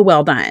so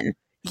well done.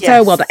 Yes.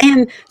 So well done.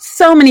 And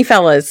so many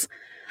fellas.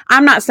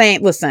 I'm not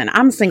saying, listen,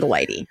 I'm a single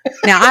lady.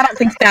 Now, I don't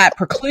think that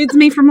precludes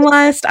me from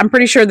lust. I'm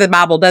pretty sure the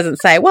Bible doesn't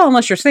say, well,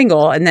 unless you're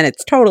single, and then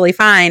it's totally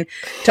fine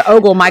to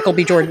ogle Michael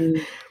B. Jordan's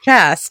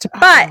chest.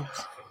 But,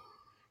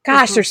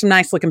 gosh, there's some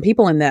nice looking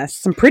people in this.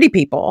 Some pretty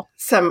people.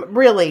 Some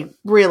really,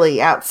 really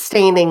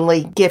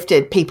outstandingly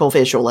gifted people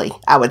visually,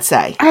 I would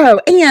say.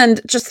 Oh, and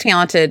just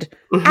talented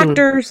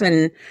actors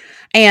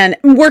and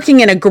working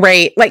in a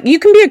great, like, you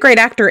can be a great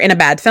actor in a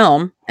bad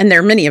film, and there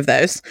are many of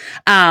those.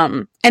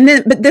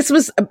 But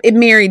this it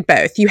married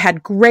both. You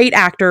had great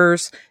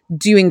actors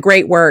doing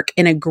great work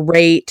in a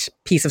great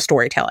piece of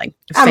storytelling.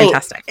 It was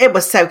fantastic. It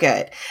was so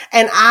good.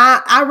 And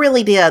I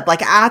really did.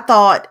 Like, I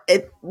thought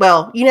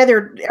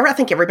I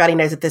think everybody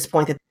knows at this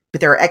point that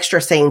there are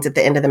extra scenes at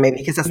the end of the movie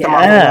because that's the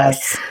Marvel way.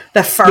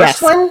 The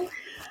first one,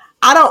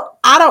 I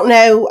don't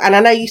know, and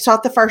I know you saw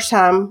it the first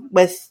time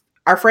with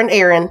our friend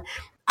Aaron.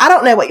 I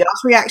don't know what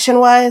y'all's reaction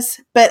was,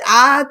 but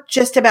I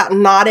just about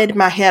nodded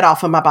my head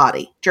off of my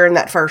body during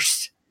that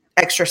first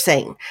extra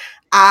scene.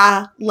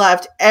 I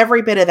loved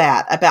every bit of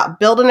that about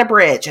building a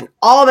bridge and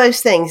all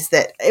those things.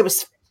 That it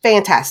was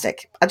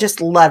fantastic. I just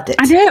loved it.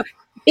 I know.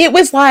 It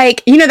was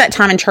like, that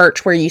time in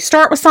church where you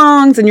start with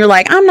songs and you're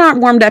like, I'm not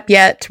warmed up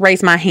yet to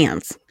raise my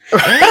hands.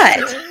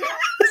 But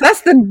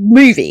that's the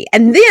movie.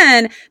 And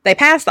then they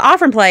pass the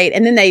offering plate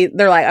and then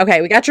they're like,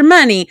 okay, we got your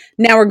money.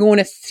 Now we're going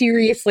to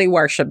seriously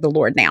worship the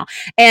Lord now.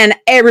 And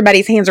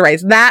everybody's hands are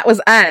raised. That was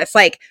us.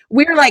 Like,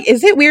 we were like,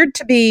 is it weird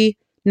to be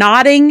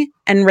nodding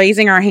and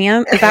raising our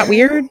hand? Is that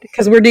weird?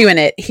 Because we're doing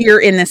it here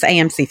in this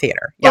AMC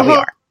theater. Yeah, we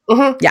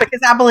are. Yeah.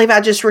 Because I believe I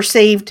just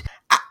received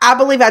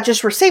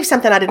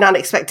something I did not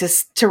expect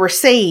to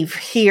receive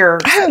here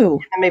in the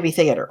movie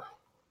theater.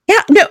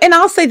 Yeah, no, and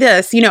I'll say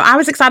this, I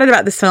was excited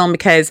about this film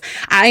because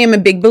I am a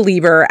big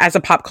believer as a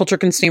pop culture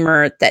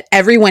consumer that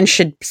everyone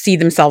should see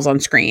themselves on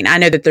screen. I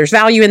know that there's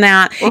value in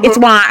that. It's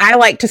why I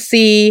like to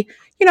see,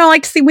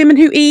 women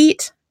who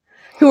eat,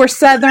 who are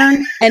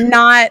Southern and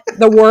not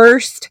the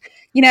worst.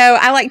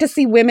 I like to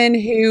see women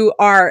who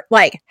are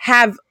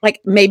have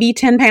maybe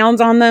 10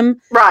 pounds on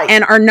them. Right.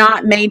 And are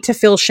not made to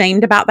feel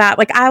shamed about that.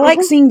 Like, I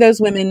like seeing those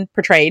women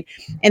portrayed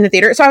in the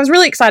theater. So I was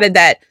really excited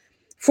that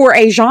for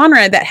a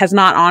genre that has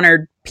not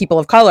honored people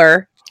of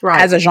color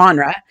as a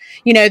genre,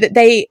 that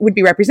they would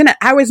be represented.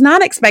 I was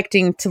not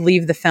expecting to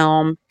leave the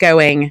film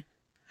going,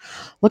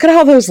 look at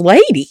all those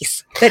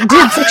ladies that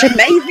did such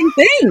amazing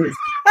things.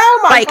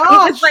 Oh my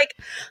gosh. It was like,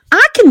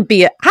 I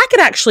could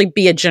actually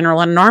be a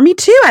general in an army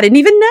too. I didn't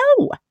even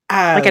know.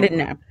 I didn't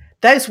know.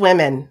 Those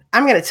women,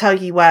 I'm going to tell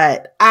you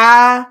what,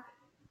 I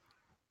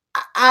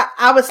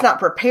was not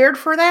prepared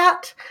for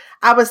that.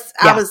 I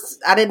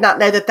did not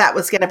know that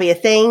was going to be a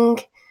thing.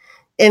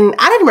 And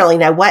I didn't really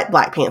know what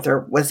Black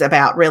Panther was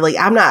about, really.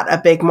 I'm not a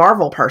big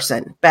Marvel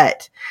person,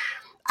 but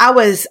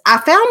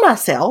I found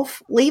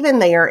myself leaving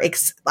there,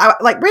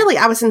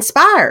 I was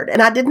inspired.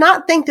 And I did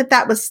not think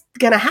that was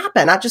going to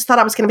happen. I just thought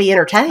I was going to be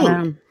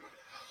entertained.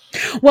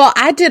 Well,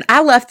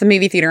 I left the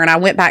movie theater and I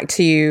went back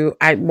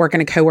I work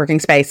in a co-working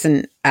space,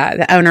 and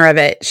the owner of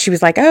it, she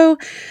was like, oh,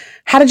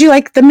 how did you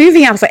like the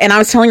movie? I was like, and I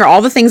was telling her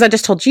all the things I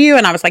just told you.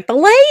 And I was like, the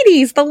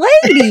ladies.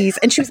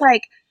 And she was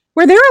like,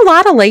 were there a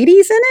lot of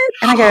ladies in it?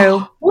 And I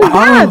go, well,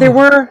 yeah, there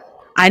were.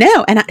 I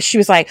know. And she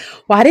was like,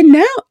 well, I didn't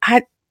know.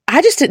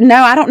 I just didn't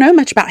know. I don't know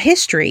much about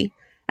history.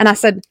 And I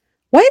said,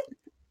 what?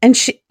 And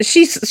she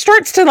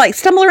starts to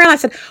stumble around. I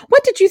said,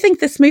 what did you think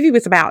this movie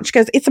was about? She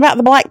goes, it's about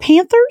the Black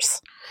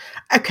Panthers.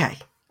 Okay.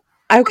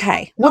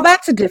 Well,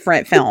 that's a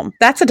different film.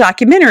 That's a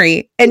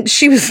documentary. And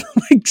she's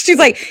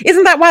like,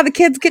 isn't that why the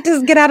kids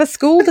get out of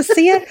school to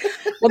see it?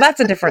 Well,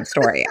 that's a different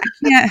story.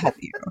 I can't help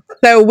you.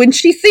 So when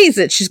she sees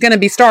it, she's going to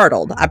be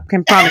startled. I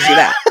can promise you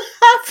that.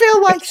 I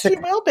feel like she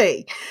will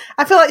be.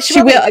 I feel like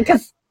she will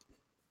because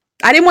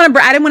I didn't want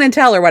to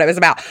tell her what it was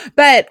about.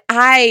 But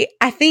I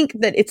think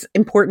that it's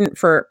important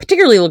for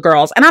particularly little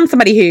girls. And I'm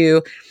somebody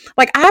who,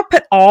 I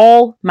put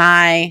all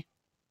my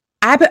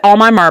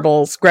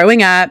marbles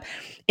growing up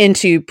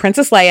into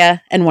Princess Leia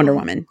and Wonder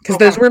Woman, because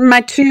those were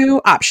my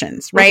two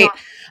options, right?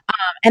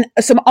 And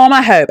so all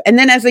my hope. And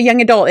then as a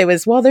young adult, it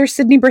was, well, there's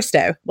Sydney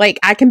Bristow.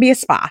 I can be a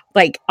spy,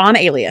 on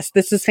Alias.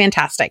 This is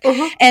fantastic.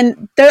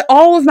 And those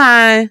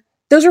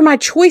are my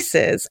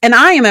choices. And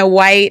I am a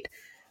white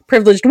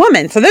privileged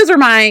woman. So those are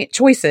my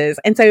choices.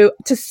 And so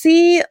to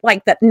see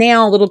that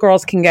now little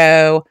girls can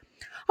go,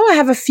 oh, I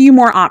have a few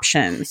more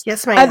options.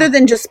 Yes, ma'am. Other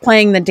than just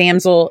playing the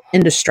damsel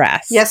in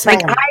distress. Yes, ma'am.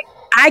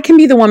 I can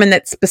be the woman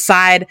that's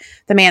beside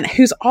the man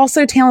who's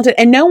also talented,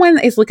 and no one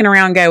is looking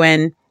around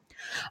going,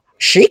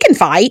 she can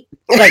fight.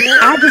 Because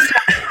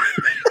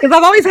I've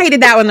always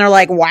hated that when they're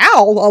like,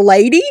 wow, a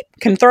lady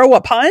can throw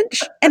a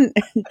punch and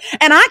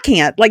I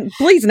can't.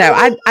 Please no,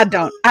 I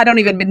don't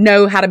even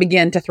know how to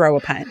begin to throw a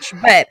punch,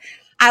 but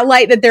I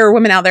like that there are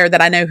women out there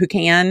that I know who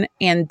can,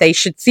 and they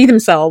should see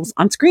themselves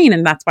on screen,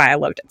 and that's why I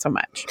loved it so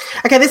much.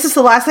 Okay, this is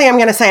the last thing I'm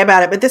going to say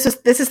about it, but this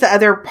is the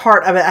other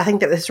part of it. I think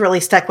that this really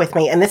stuck with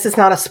me, and this is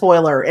not a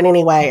spoiler in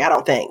any way, I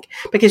don't think,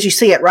 because you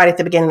see it right at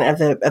the beginning of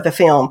the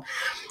film.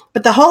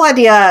 But the whole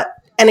idea,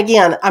 and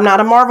again, I'm not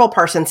a Marvel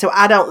person, so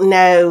I don't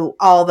know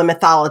all the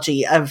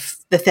mythology of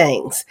the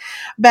things,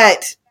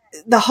 but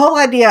the whole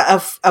idea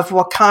of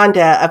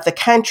Wakanda, of the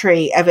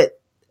country, of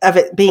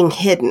it being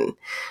hidden.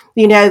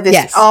 You know, this,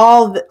 yes.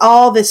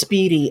 all this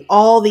beauty,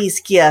 all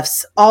these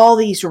gifts, all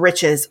these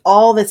riches,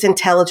 all this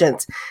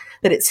intelligence,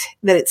 that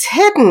it's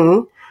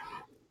hidden.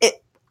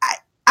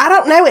 I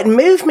don't know. It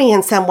moved me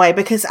in some way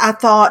because I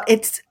thought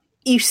because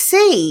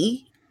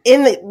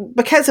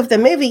of the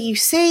movie, you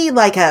see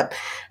like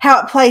how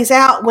it plays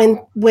out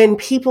when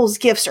people's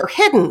gifts are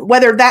hidden,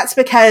 whether that's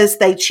because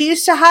they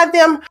choose to hide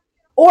them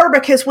or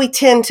because we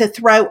tend to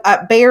throw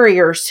up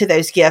barriers to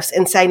those gifts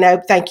and say,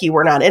 no, thank you,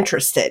 we're not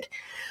interested.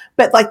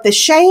 But like the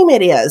shame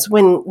it is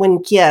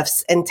when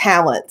gifts and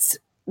talents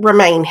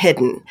remain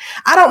hidden.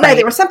 I don't know. Right.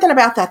 There was something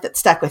about that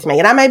stuck with me,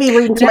 and I may be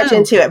reading too much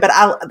into it, but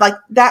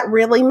that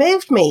really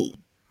moved me.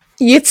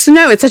 It's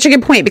such a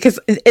good point, because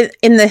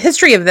in the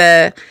history of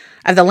the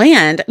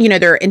land, you know,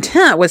 their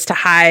intent was to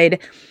hide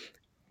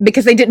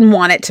because they didn't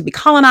want it to be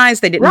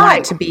colonized. They didn't want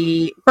it to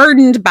be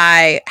burdened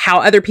by how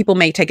other people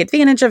may take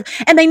advantage of,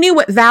 and they knew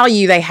what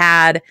value they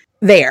had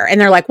there. And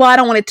they're like, well, I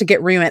don't want it to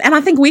get ruined. And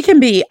I think we can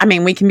be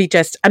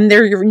just,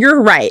 there,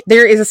 you're right.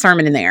 There is a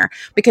sermon in there,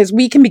 because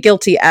we can be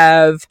guilty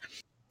of,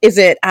 is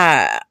it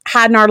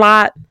hiding our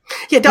light?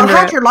 Yeah, don't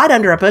hide your light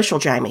under a bushel,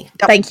 Jamie.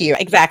 Thank you.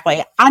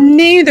 Exactly. I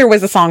knew there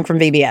was a song from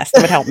VBS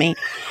that would help me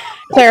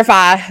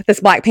clarify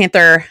this Black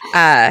Panther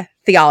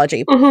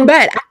theology. Mm-hmm.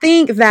 But I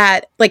think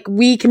that like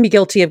we can be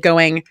guilty of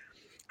going,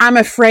 I'm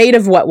afraid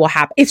of what will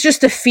happen. It's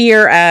just a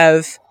fear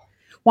of,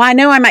 well, I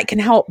know I can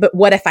help, but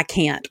what if I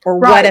can't? Or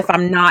what if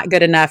I'm not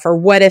good enough? Or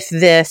what if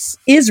this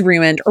is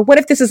ruined? Or what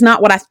if this is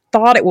not what I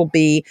thought it will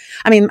be?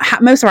 I mean,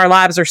 most of our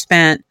lives are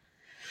spent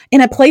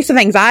in a place of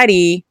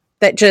anxiety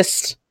that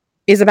just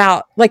is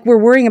about, like, we're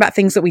worrying about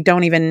things that we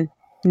don't even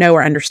know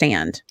or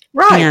understand.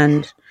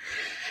 Right.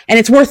 And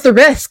it's worth the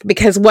risk,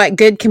 because what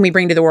good can we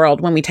bring to the world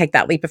when we take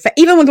that leap of faith?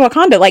 Even with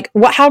Wakanda, like,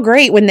 how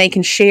great when they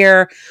can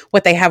share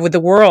what they have with the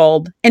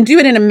world and do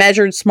it in a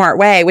measured, smart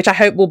way, which I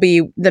hope will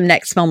be the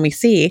next film we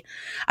see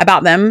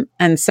about them.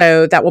 And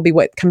so that will be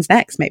what comes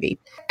next, maybe.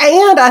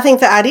 And I think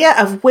the idea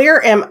of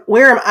where am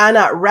I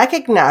not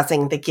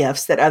recognizing the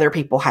gifts that other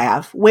people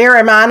have? Where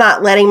am I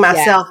not letting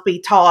myself be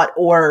taught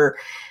or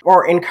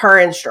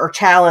encouraged or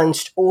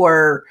challenged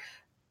or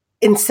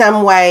in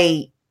some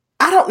way,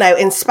 I don't know,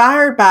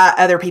 inspired by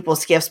other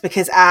people's gifts,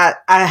 because I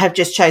have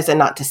just chosen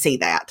not to see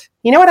that.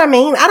 You know what I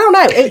mean? I don't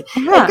know. It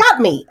got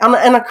me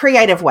in a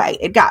creative way.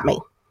 It got me.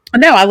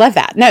 No, I love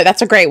that. No,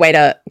 that's a great way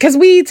to, because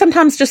we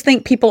sometimes just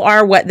think people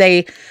are what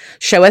they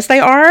show us they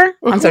are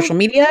on social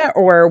media,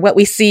 or what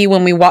we see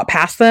when we walk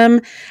past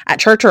them at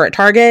church or at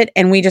Target.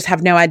 And we just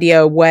have no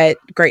idea what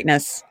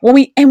greatness. Well,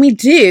 we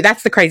do.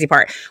 That's the crazy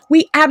part.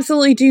 We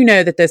absolutely do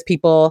know that those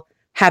people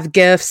have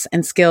gifts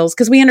and skills,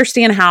 because we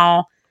understand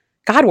how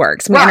God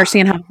works. We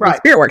understand how the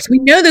Spirit works. We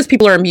know those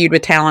people are imbued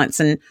with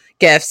talents and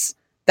gifts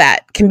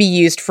that can be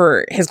used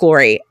for His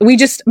glory.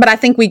 But I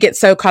think we get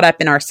so caught up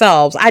in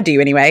ourselves. I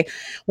do anyway,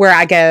 where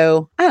I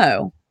go,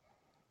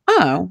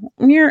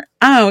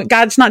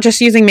 God's not just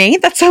using me.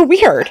 That's so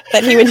weird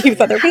that He would use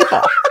other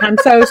people. I'm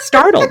so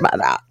startled by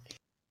that.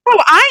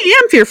 Oh,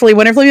 I am fearfully,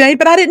 wonderfully made,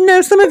 but I didn't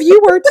know some of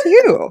you were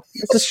too.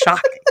 This is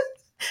shocking.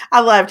 I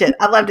loved it.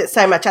 I loved it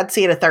so much. I'd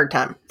see it a third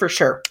time for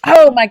sure.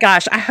 Oh my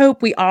gosh. I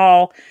hope we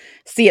all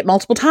see it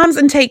multiple times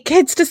and take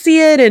kids to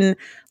see it. And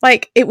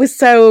like, it was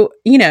so,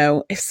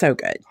 it's so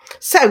good.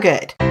 So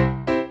good.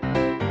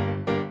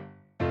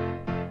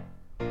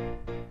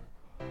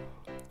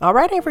 All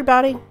right,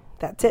 everybody.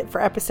 That's it for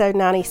episode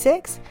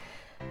 96.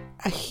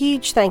 A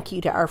huge thank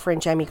you to our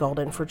friend Jamie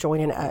Golden for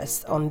joining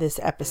us on this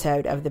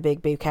episode of the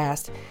Big Boo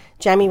Cast.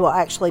 Jamie will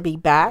actually be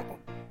back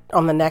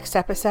on the next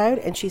episode,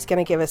 and she's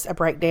going to give us a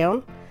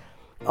breakdown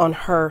on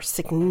her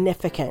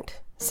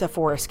significant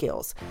Sephora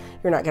skills.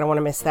 You're not going to want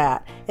to miss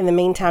that. In the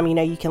meantime,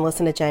 you can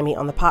listen to Jamie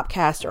on the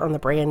Popcast or on the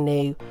brand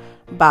new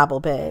Bible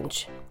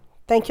Binge.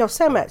 Thank y'all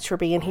so much for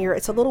being here.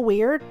 It's a little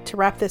weird to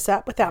wrap this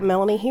up without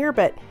Melanie here,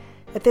 but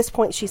at this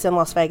point she's in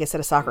Las Vegas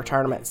at a soccer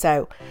tournament.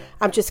 So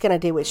I'm just going to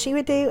do what she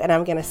would do, and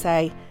I'm going to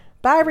say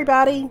bye,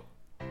 everybody.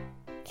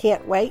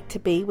 Can't wait to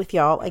be with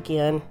y'all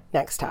again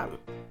next time.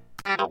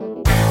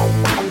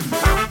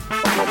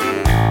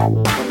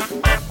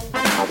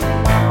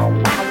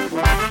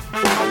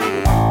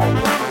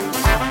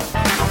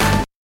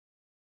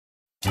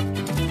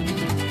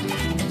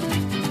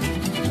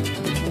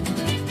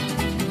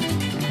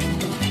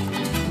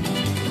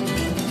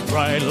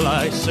 Bright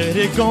light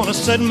city, gonna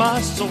set my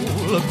soul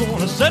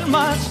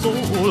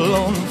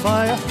on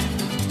fire.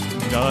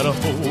 Got a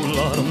whole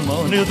lot of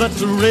money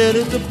that's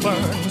ready to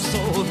burn,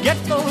 so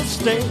get those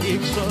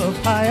stakes up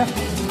higher.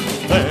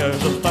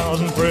 There's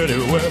 1,000 pretty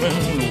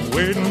women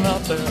waiting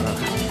out there.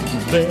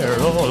 They're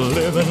all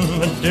living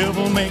the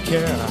devil may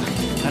care,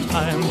 and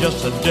I'm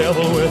just a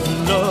devil with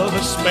love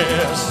to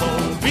spare. So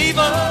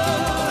viva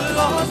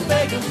Las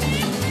Vegas,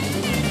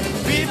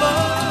 viva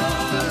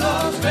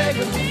Las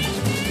Vegas.